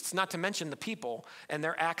priests, not to mention the people, and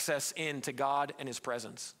their access into God and his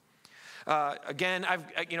presence. Again,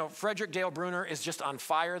 Frederick Dale Bruner is just on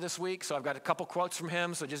fire this week, so I've got a couple quotes from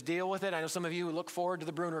him, so just deal with it. I know some of you look forward to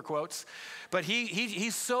the Bruner quotes, but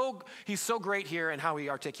he's so great here in how he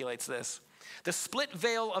articulates this. The split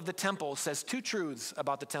veil of the temple says 2 truths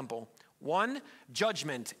about the temple. 1,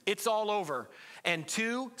 judgment, it's all over. And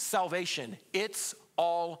 2, salvation, it's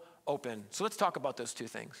all open. So let's talk about those 2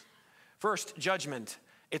 things. First, judgment.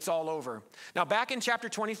 It's all over. Now, back in chapter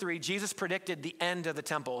 23, Jesus predicted the end of the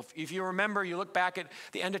temple. If you remember, you look back at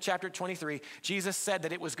the end of chapter 23, Jesus said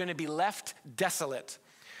that it was going to be left desolate.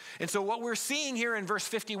 And so what we're seeing here in verse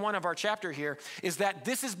 51 of our chapter here is that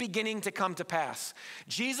this is beginning to come to pass.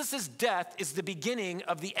 Jesus' death is the beginning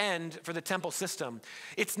of the end for the temple system.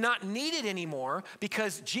 It's not needed anymore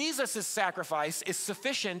because Jesus' sacrifice is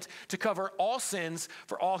sufficient to cover all sins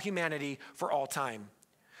for all humanity for all time.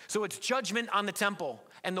 So it's judgment on the temple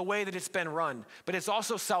and the way that it's been run, but it's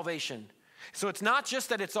also salvation. So it's not just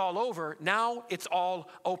that it's all over, now it's all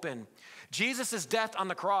open. Jesus' death on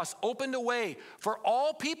the cross opened a way for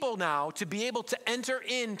all people now to be able to enter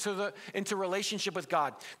into relationship with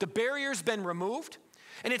God. The barrier's been removed.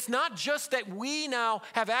 And it's not just that we now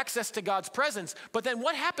have access to God's presence, but then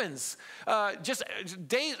what happens?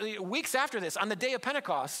 Weeks after this, on the day of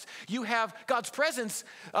Pentecost, you have God's presence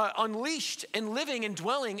unleashed and living and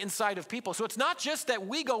dwelling inside of people. So it's not just that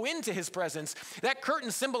we go into his presence. That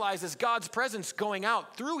curtain symbolizes God's presence going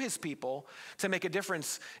out through his people to make a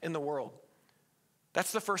difference in the world.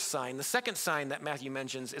 That's the first sign. The second sign that Matthew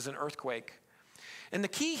mentions is an earthquake. And the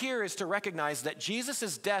key here is to recognize that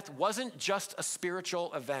Jesus' death wasn't just a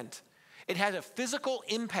spiritual event. It had a physical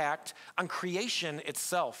impact on creation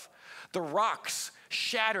itself. The rocks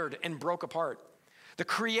shattered and broke apart. The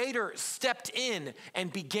Creator stepped in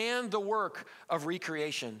and began the work of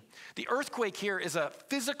recreation. The earthquake here is a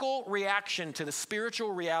physical reaction to the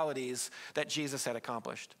spiritual realities that Jesus had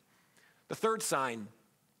accomplished. The third sign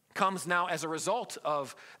comes now as a result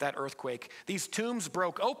of that earthquake. These tombs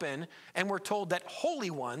broke open, and we're told that holy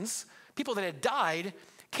ones, people that had died,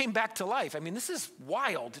 came back to life. I mean, this is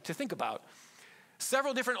wild to think about.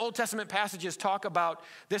 Several different Old Testament passages talk about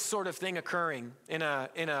this sort of thing occurring in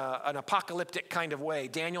an apocalyptic kind of way.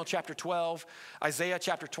 Daniel chapter 12, Isaiah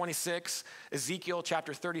chapter 26, Ezekiel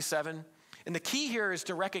chapter 37. And the key here is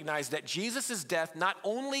to recognize that Jesus' death not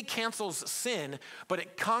only cancels sin, but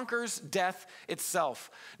it conquers death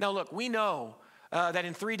itself. Now look, we know that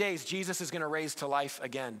in 3 days, Jesus is going to raise to life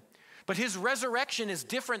again. But his resurrection is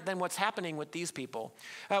different than what's happening with these people.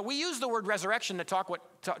 We use the word resurrection to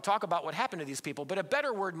talk about what happened to these people, but a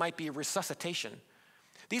better word might be resuscitation.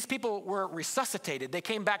 These people were resuscitated. They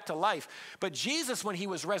came back to life. But Jesus, when he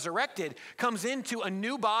was resurrected, comes into a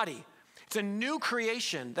new body. It's a new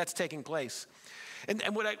creation that's taking place.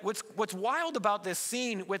 And what's wild about this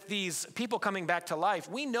scene with these people coming back to life,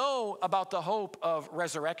 we know about the hope of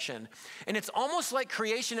resurrection. And it's almost like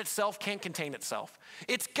creation itself can't contain itself.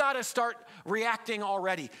 It's got to start reacting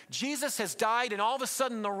already. Jesus has died, and all of a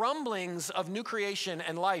sudden the rumblings of new creation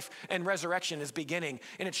and life and resurrection is beginning.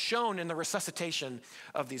 And it's shown in the resuscitation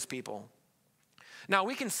of these people. Now,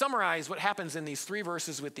 we can summarize what happens in these 3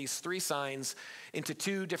 verses with these 3 signs into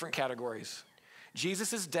 2 different categories.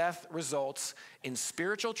 Jesus' death results in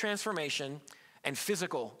spiritual transformation and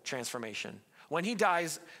physical transformation. When he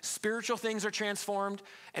dies, spiritual things are transformed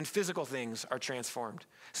and physical things are transformed.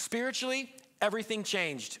 Spiritually, everything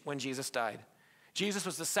changed when Jesus died. Jesus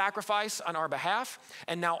was the sacrifice on our behalf,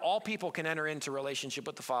 and now all people can enter into relationship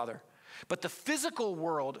with the Father. But the physical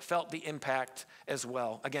world felt the impact as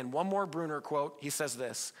well. Again, one more Bruner quote. He says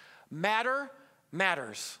this: matter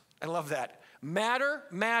matters. I love that. Matter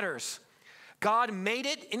matters. God made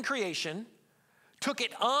it in creation, took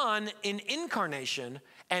it on in incarnation,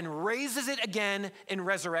 and raises it again in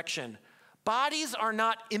resurrection. Bodies are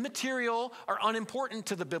not immaterial or unimportant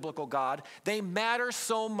to the biblical God. They matter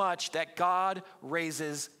so much that God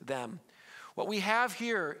raises them. What we have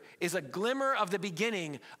here is a glimmer of the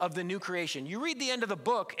beginning of the new creation. You read the end of the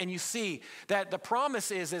book and you see that the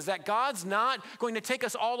promise is that God's not going to take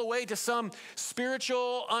us all the way to some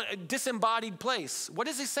spiritual, disembodied place. What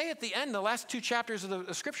does he say at the end, the last 2 chapters of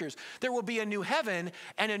the scriptures? There will be a new heaven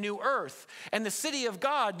and a new earth. And the city of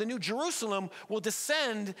God, the new Jerusalem, will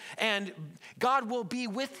descend, and God will be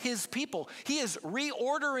with his people. He is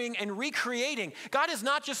reordering and recreating. God is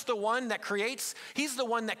not just the one that creates, he's the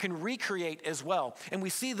one that can recreate as well. And we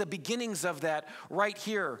see the beginnings of that right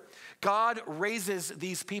here. God raises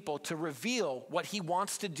these people to reveal what he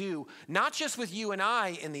wants to do, not just with you and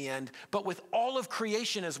I in the end, but with all of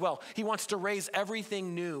creation as well. He wants to raise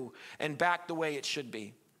everything new and back the way it should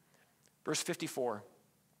be. Verse 54,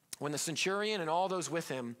 when the centurion and all those with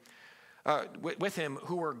him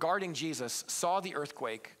who were guarding Jesus saw the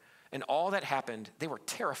earthquake and all that happened, they were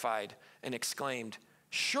terrified and exclaimed,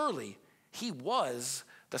 "Surely he was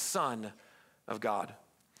the Son of God."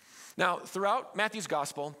 Now, throughout Matthew's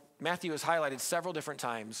gospel, Matthew has highlighted several different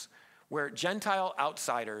times where Gentile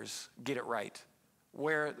outsiders get it right,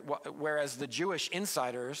 whereas the Jewish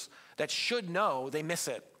insiders that should know, they miss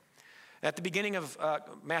it. At the beginning of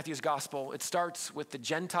Matthew's gospel, it starts with the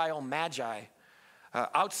Gentile magi,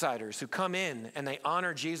 outsiders who come in and they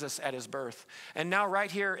honor Jesus at his birth. And now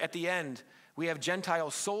right here at the end, we have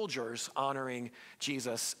Gentile soldiers honoring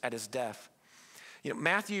Jesus at his death. You know,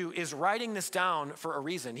 Matthew is writing this down for a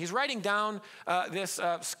reason. He's writing down this,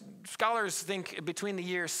 scholars think between the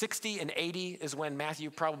years 60 and 80 is when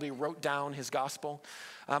Matthew probably wrote down his gospel.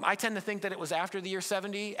 I tend to think that it was after the year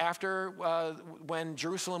 70, after when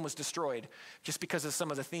Jerusalem was destroyed, just because of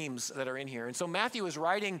some of the themes that are in here. And so Matthew is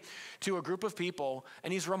writing to a group of people,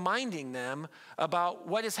 and he's reminding them about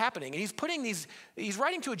what is happening. And he's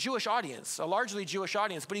writing to a Jewish audience, a largely Jewish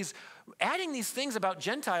audience, but he's adding these things about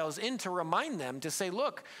Gentiles in to remind them to say,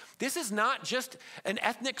 look, this is not just an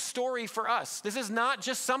ethnic story for us. This is not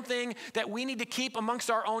just something that we need to keep amongst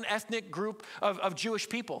our own ethnic group of Jewish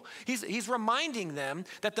people. He's reminding them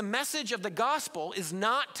that the message of the gospel is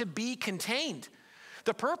not to be contained.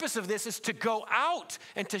 The purpose of this is to go out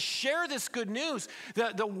and to share this good news.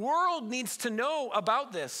 The world needs to know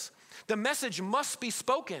about this. The message must be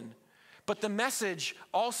spoken, but the message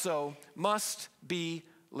also must be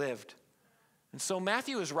lived. And so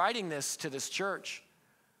Matthew is writing this to this church,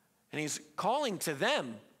 and he's calling to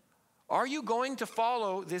them, are you going to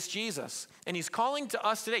follow this Jesus? And he's calling to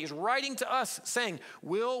us today. He's writing to us saying,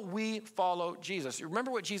 will we follow Jesus? You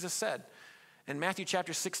remember what Jesus said in Matthew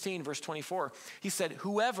chapter 16, verse 24. He said,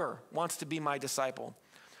 whoever wants to be my disciple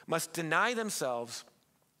must deny themselves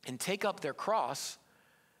and take up their cross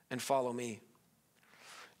and follow me.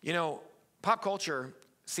 You know, pop culture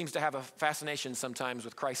seems to have a fascination sometimes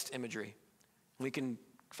with Christ imagery. We can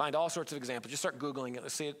find all sorts of examples. Just start Googling it.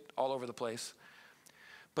 Let's see it all over the place.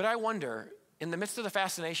 But I wonder, in the midst of the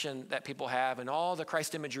fascination that people have and all the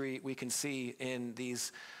Christ imagery we can see in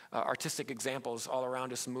these artistic examples all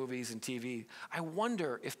around us, movies and TV, I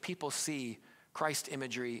wonder if people see Christ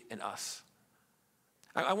imagery in us.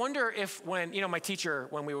 I wonder if when, my teacher,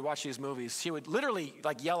 when we would watch these movies, she would literally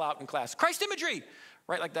like yell out in class, Christ imagery,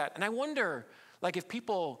 right, like that. And I wonder, like if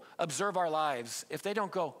people observe our lives, if they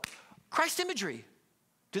don't go, Christ imagery,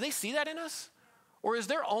 do they see that in us? Or is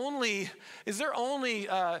there only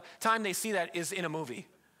time they see that is in a movie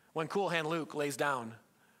when Cool Hand Luke lays down?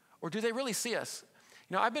 Or do they really see us?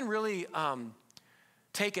 I've been really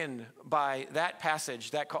taken by that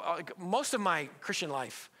passage. Most of my Christian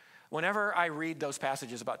life, whenever I read those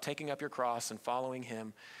passages about taking up your cross and following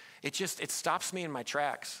him, it stops me in my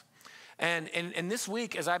tracks. And this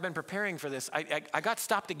week, as I've been preparing for this, I got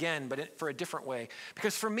stopped again, but for a different way.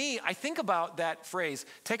 Because for me, I think about that phrase,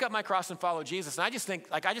 take up my cross and follow Jesus. And I just think,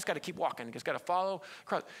 I just got to keep walking. I just got to follow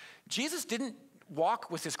cross. Jesus didn't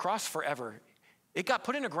walk with his cross forever. It got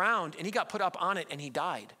put in the ground, and he got put up on it, and he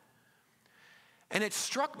died. And it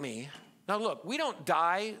struck me. Now, look, we don't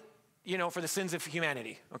die, for the sins of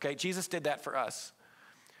humanity, okay? Jesus did that for us.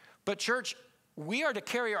 But church, we are to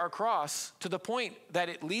carry our cross to the point that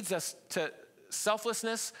it leads us to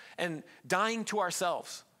selflessness and dying to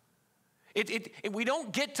ourselves. We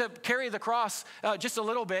don't get to carry the cross just a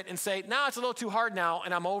little bit and say, no, it's a little too hard now,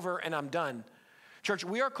 and I'm over and I'm done. Church,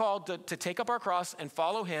 we are called to take up our cross and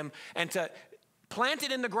follow him and to plant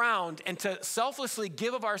it in the ground and to selflessly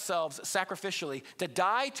give of ourselves sacrificially, to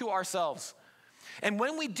die to ourselves. And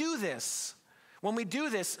when we do this,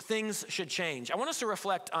 things should change. I want us to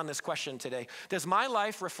reflect on this question today. Does my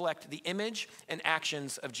life reflect the image and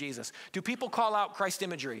actions of Jesus? Do people call out Christ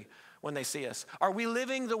imagery when they see us? Are we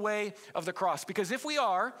living the way of the cross? Because if we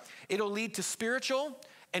are, it'll lead to spiritual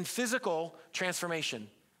and physical transformation.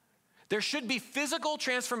 There should be physical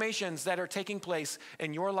transformations that are taking place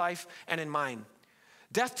in your life and in mine.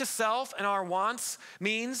 Death to self and our wants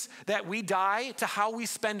means that we die to how we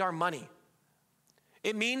spend our money.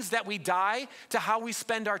 It means that we die to how we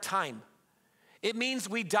spend our time. It means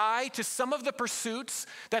we die to some of the pursuits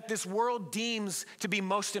that this world deems to be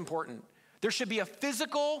most important. There should be a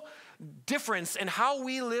physical difference in how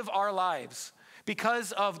we live our lives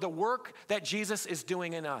because of the work that Jesus is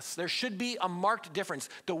doing in us. There should be a marked difference.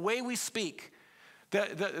 The way we speak,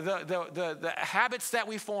 the habits that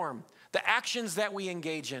we form, the actions that we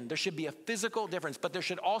engage in, there should be a physical difference, but there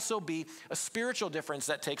should also be a spiritual difference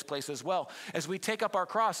that takes place as well. As we take up our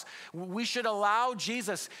cross, we should allow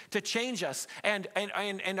Jesus to change us, and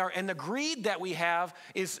the greed that we have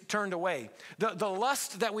is turned away. The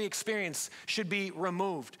lust that we experience should be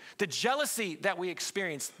removed. The jealousy that we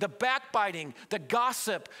experience, the backbiting, the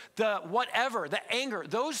gossip, the whatever, the anger,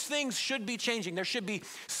 those things should be changing. There should be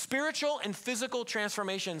spiritual and physical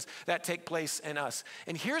transformations that take place in us.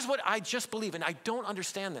 And here's what I just believe, and I don't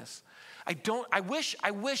understand this. I wish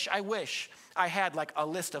I had like a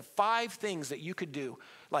list of 5 things that you could do.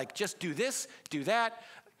 Like just do this, do that,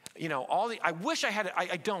 I wish I had it.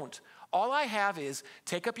 I don't. All I have is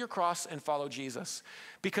take up your cross and follow Jesus.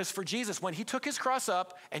 Because for Jesus, when he took his cross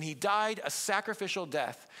up and he died a sacrificial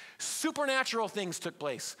death, supernatural things took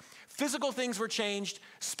place. Physical things were changed,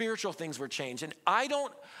 spiritual things were changed. And I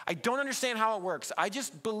don't understand how it works. I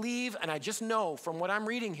just believe and I just know from what I'm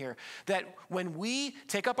reading here that when we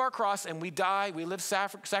take up our cross and we die, we live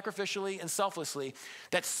sacrificially and selflessly,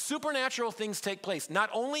 that supernatural things take place, not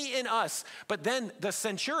only in us, but then the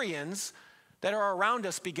centurions that are around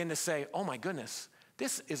us begin to say, oh my goodness,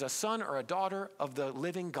 this is a son or a daughter of the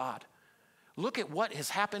living God. Look at what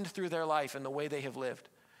has happened through their life and the way they have lived.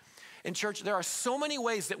 In church, there are so many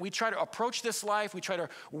ways that we try to approach this life. We try to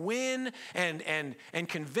win and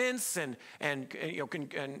convince and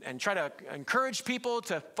try to encourage people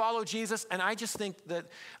to follow Jesus. And I just think that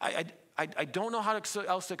I don't know how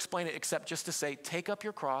else to explain it except just to say, take up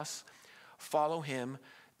your cross, follow him,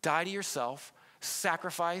 die to yourself,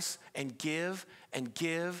 sacrifice and give and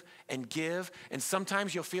give and give. And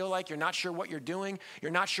sometimes you'll feel like you're not sure what you're doing.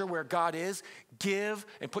 You're not sure where God is. Give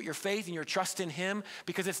and put your faith and your trust in him,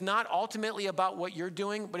 because it's not ultimately about what you're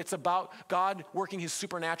doing, but it's about God working his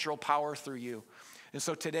supernatural power through you. And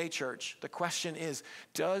so today, church, the question is,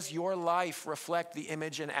 does your life reflect the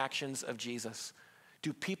image and actions of Jesus?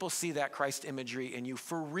 Do people see that Christ imagery in you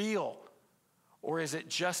for real? Or is it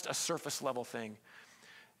just a surface level thing?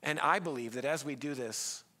 And I believe that as we do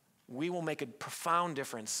this, we will make a profound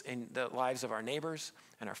difference in the lives of our neighbors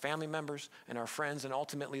and our family members and our friends and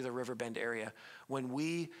ultimately the Riverbend area when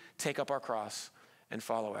we take up our cross and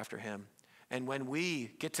follow after him. And when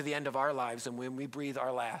we get to the end of our lives and when we breathe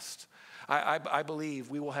our last, I believe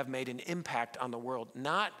we will have made an impact on the world,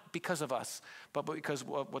 not because of us, but because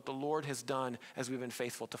of what the Lord has done as we've been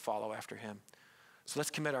faithful to follow after him. So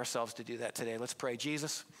let's commit ourselves to do that today. Let's pray.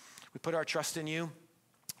 Jesus, we put our trust in you,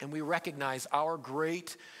 and we recognize our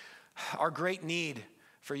great need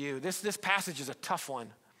for you. This passage is a tough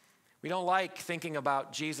one. We don't like thinking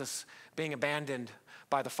about Jesus being abandoned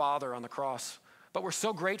by the Father on the cross, but we're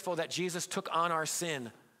so grateful that Jesus took on our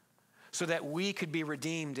sin so that we could be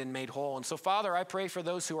redeemed and made whole. And so, Father, I pray for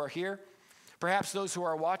those who are here, perhaps those who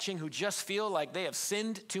are watching who just feel like they have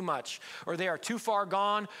sinned too much, or they are too far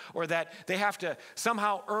gone, or that they have to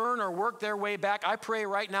somehow earn or work their way back. I pray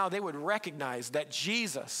right now they would recognize that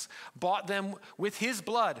Jesus bought them with his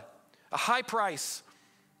blood, a high price,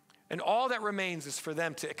 and all that remains is for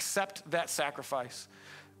them to accept that sacrifice,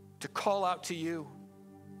 to call out to you,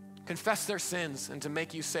 confess their sins, and to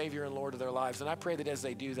make you Savior and Lord of their lives. And I pray that as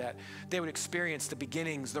they do that, they would experience the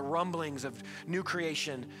beginnings, the rumblings of new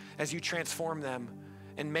creation as you transform them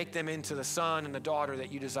and make them into the son and the daughter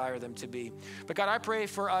that you desire them to be. But God, I pray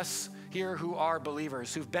for us here who are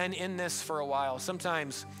believers, who've been in this for a while.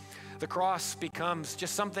 Sometimes the cross becomes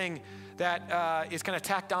just something that is kind of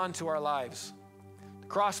tacked on to our lives.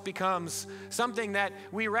 Cross becomes something that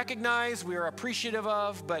we recognize, we are appreciative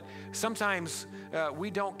of, but sometimes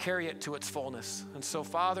we don't carry it to its fullness. And so,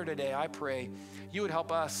 Father, today I pray you would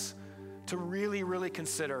help us to really, really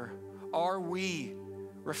consider, are we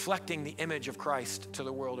reflecting the image of Christ to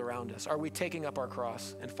the world around us? Are we taking up our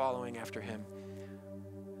cross and following after him?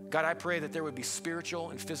 God, I pray that there would be spiritual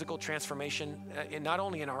and physical transformation, not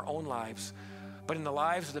only in our own lives, but in the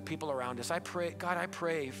lives of the people around us. I pray, God, I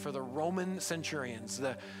pray for the Roman centurions,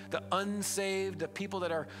 the unsaved, the people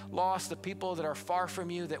that are lost, the people that are far from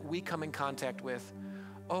you that we come in contact with.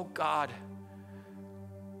 Oh God,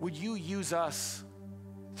 would you use us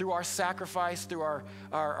through our sacrifice, through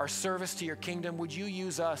our service to your kingdom? Would you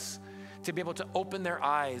use us to be able to open their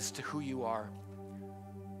eyes to who you are?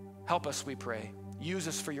 Help us, we pray. Use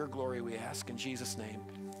us for your glory, we ask. In Jesus' name,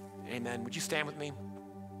 amen. Would you stand with me?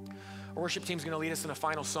 Our worship team's going to lead us in a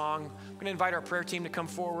final song. I'm going to invite our prayer team to come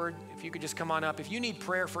forward. If you could just come on up. If you need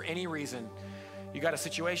prayer for any reason, you got a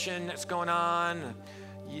situation that's going on,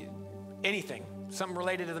 anything, something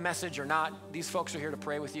related to the message or not, these folks are here to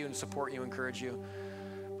pray with you and support you, encourage you.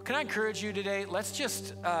 Can I encourage you today? Let's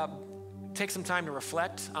just take some time to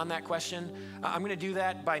reflect on that question. I'm going to do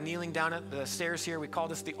that by kneeling down at the stairs here. We call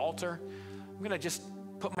this the altar. I'm going to just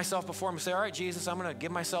put myself before him and say, all right, Jesus, I'm going to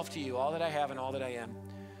give myself to you, all that I have and all that I am.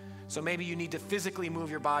 So maybe you need to physically move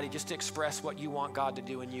your body just to express what you want God to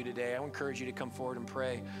do in you today. I encourage you to come forward and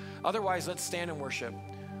pray. Otherwise, let's stand and worship.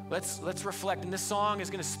 Let's reflect. And this song is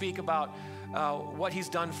going to speak about what he's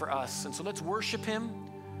done for us. And so let's worship him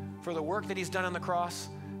for the work that he's done on the cross,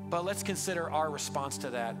 but let's consider our response to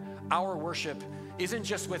that. Our worship isn't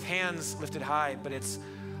just with hands lifted high, but it's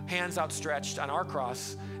hands outstretched on our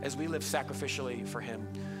cross as we live sacrificially for him.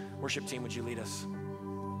 Worship team, would you lead us?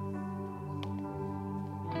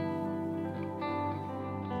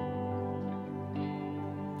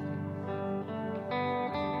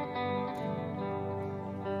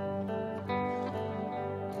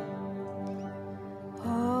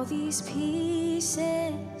 These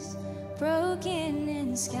pieces broken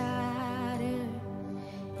and scattered,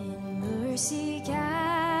 in mercy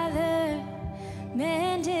gathered,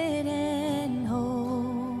 mended and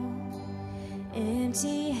whole,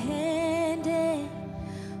 empty-handed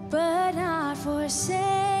but not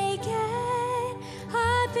forsaken.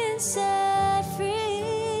 I've been set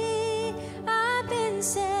free, I've been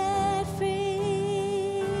set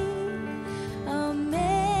free.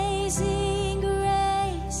 Amazing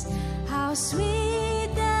grace, how sweet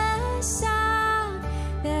the sound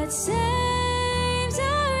that saves a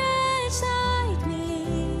wretch like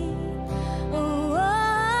me. Oh,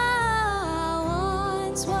 I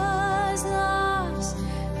once was lost,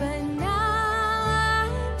 but now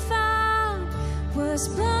I'm found. Was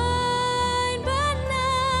blind, but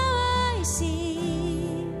now I see.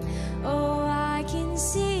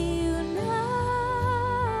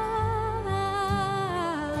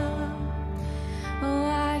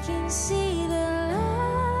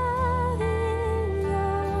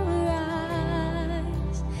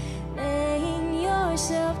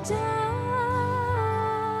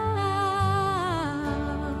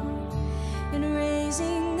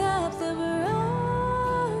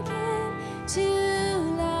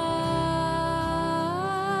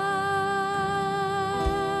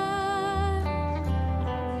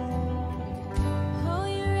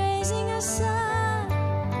 Son,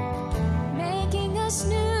 making us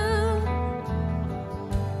new.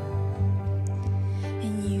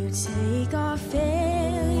 And you take our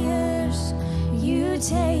failures, you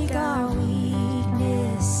take our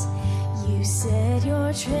weakness, you set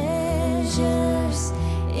your treasures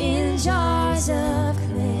in jars of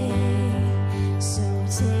clay. So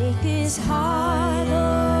take this heart,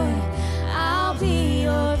 Lord, I'll be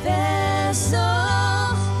your vessel,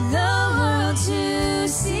 the world to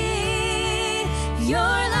see your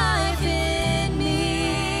life in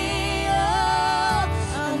me. Oh,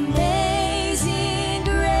 amazing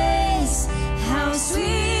grace, how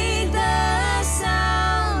sweet the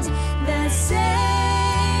sound that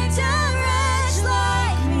saved a wretch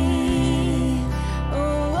like me.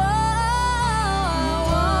 Oh, I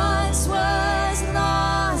once was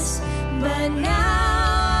lost, but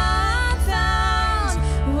now I'm found,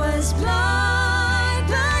 was blind,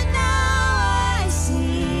 but now I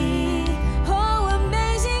see. Oh,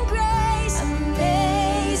 amazing grace,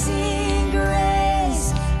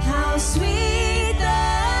 how sweet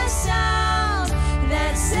the sound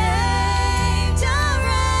that saved a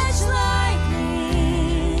wretch like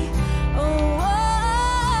me. Oh, I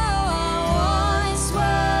once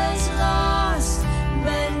was lost,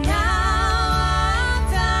 but now I'm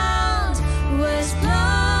found, was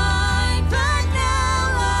blind, but now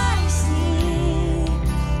I see.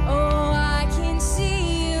 Oh, I can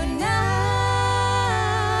see you now.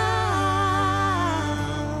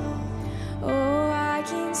 Oh, I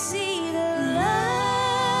can see the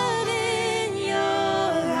love in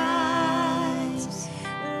your eyes,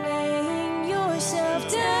 laying yourself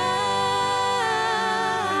down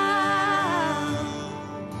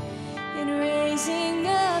and raising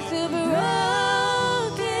up the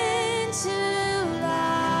broken to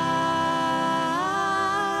life.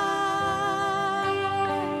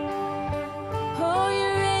 Oh,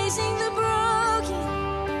 you're raising the broken.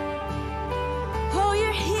 Oh,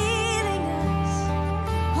 you're healing us.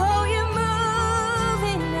 Oh, you're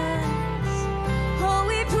moving us. Oh,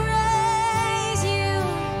 we praise you,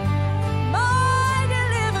 my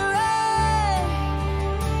deliverer,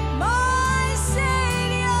 my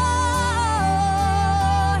Savior.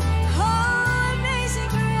 Oh, amazing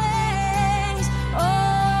grace.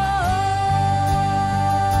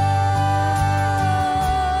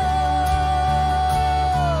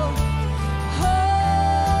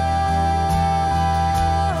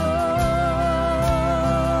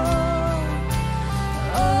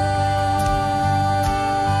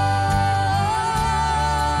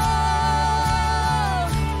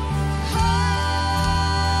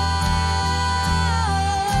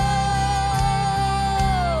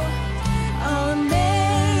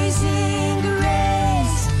 Amazing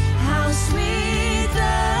grace, how sweet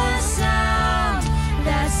the sound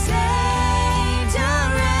that saved a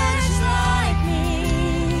wretch like me.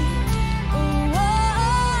 Oh,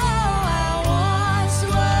 I once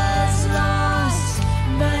was lost,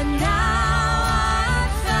 but now I'm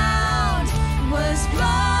found, was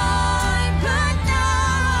blind, but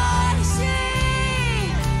now I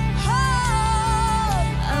see. Oh,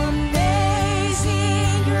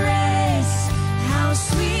 amazing grace, how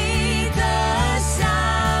sweet the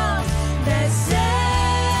sound that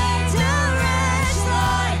saved a wretch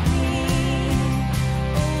like me.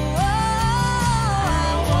 Oh,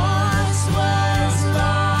 I once was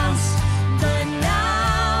lost, but now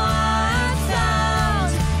I'm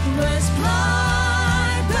found, was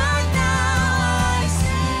blind, but now I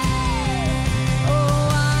see. Oh,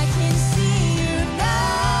 I can see you now.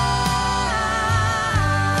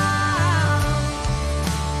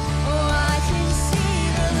 Oh, I can see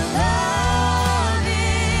the love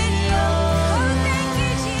in your eyes. Thank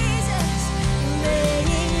you, Jesus,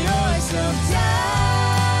 laying yourself down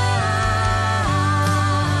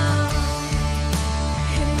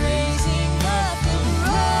and raising up the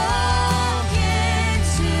broken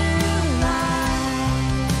to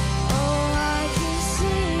life. Oh, I can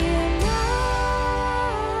see you now.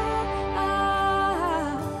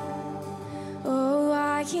 Oh,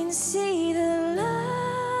 I can see the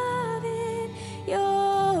love in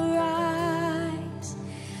your eyes,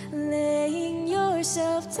 laying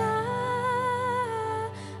yourself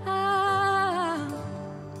down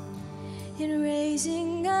and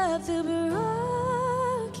raising up the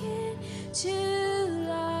broken to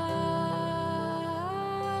life.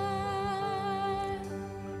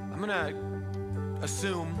 I'm going to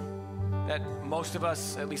assume that most of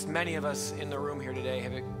us, at least many of us in the room here today,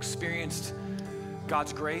 have experienced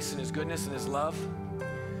God's grace and His goodness and His love.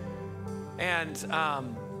 And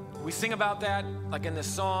we sing about that, like in this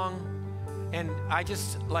song. And I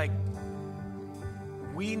just, like,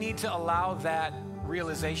 we need to allow that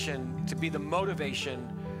realization to be the motivation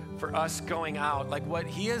for us going out. Like what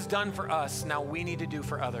he has done for us, now we need to do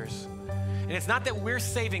for others. And it's not that we're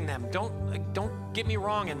saving them. Don't get me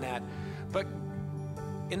wrong in that. But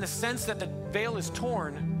in the sense that the veil is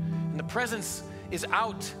torn and the presence is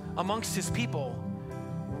out amongst his people,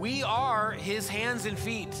 we are his hands and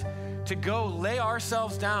feet to go lay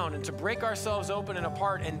ourselves down and to break ourselves open and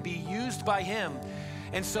apart and be used by him.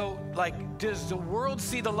 And so, like, does the world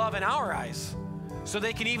see the love in our eyes so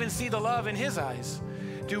they can even see the love in his eyes?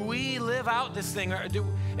 Do we live out this thing?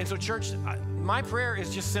 And so, church, my prayer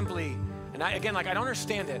is just simply, and I don't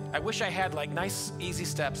understand it. I wish I had like nice, easy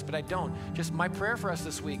steps, but I don't. Just my prayer for us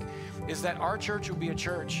this week is that our church will be a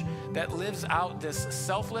church that lives out this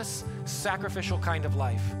selfless, sacrificial kind of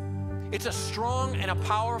life. It's a strong and a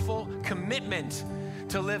powerful commitment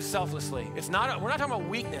to live selflessly. We're not talking about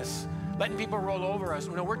weakness, letting people roll over us.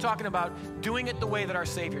 No, we're talking about doing it the way that our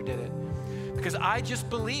Savior did it. Because I just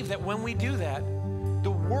believe that when we do that,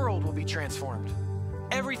 the world will be transformed.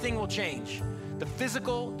 Everything will change. The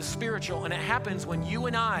physical, the spiritual, and it happens when you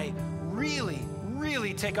and I really,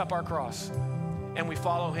 really take up our cross and we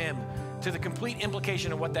follow him to the complete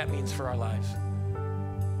implication of what that means for our lives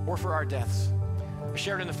or for our deaths. I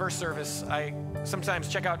shared in the first service, I sometimes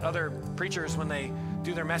check out other preachers when they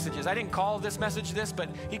do their messages. I didn't call this message this, but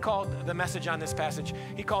he called the message on this passage,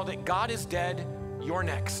 he called it, God is dead, you're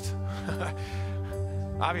next.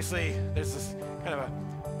 Obviously, there's this kind of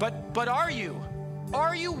a, but are you?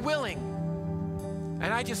 Are you willing?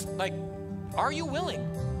 And I just like, are you willing?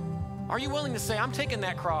 Are you willing to say, I'm taking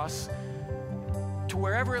that cross to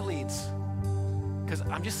wherever it leads? Because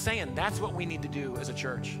I'm just saying, that's what we need to do as a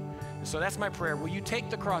church. And so that's my prayer. Will you take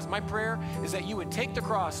the cross? My prayer is that you would take the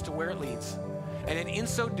cross to where it leads. And in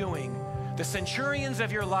so doing, the centurions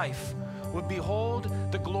of your life would behold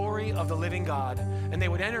the glory of the living God, and they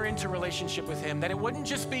would enter into relationship with him, that it wouldn't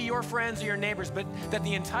just be your friends or your neighbors, but that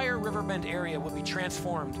the entire Riverbend area would be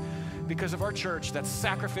transformed because of our church that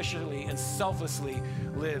sacrificially and selflessly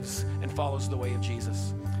lives and follows the way of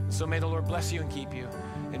Jesus. And so may the Lord bless you and keep you,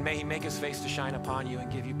 and may he make his face to shine upon you and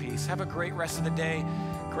give you peace. Have a great rest of the day.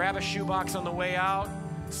 Grab a shoebox on the way out.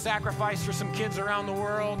 Sacrifice for some kids around the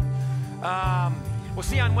world. We'll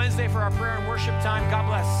see you on Wednesday for our prayer and worship time. God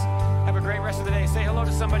bless. Have a great rest of the day. Say hello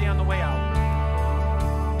to somebody on the way out.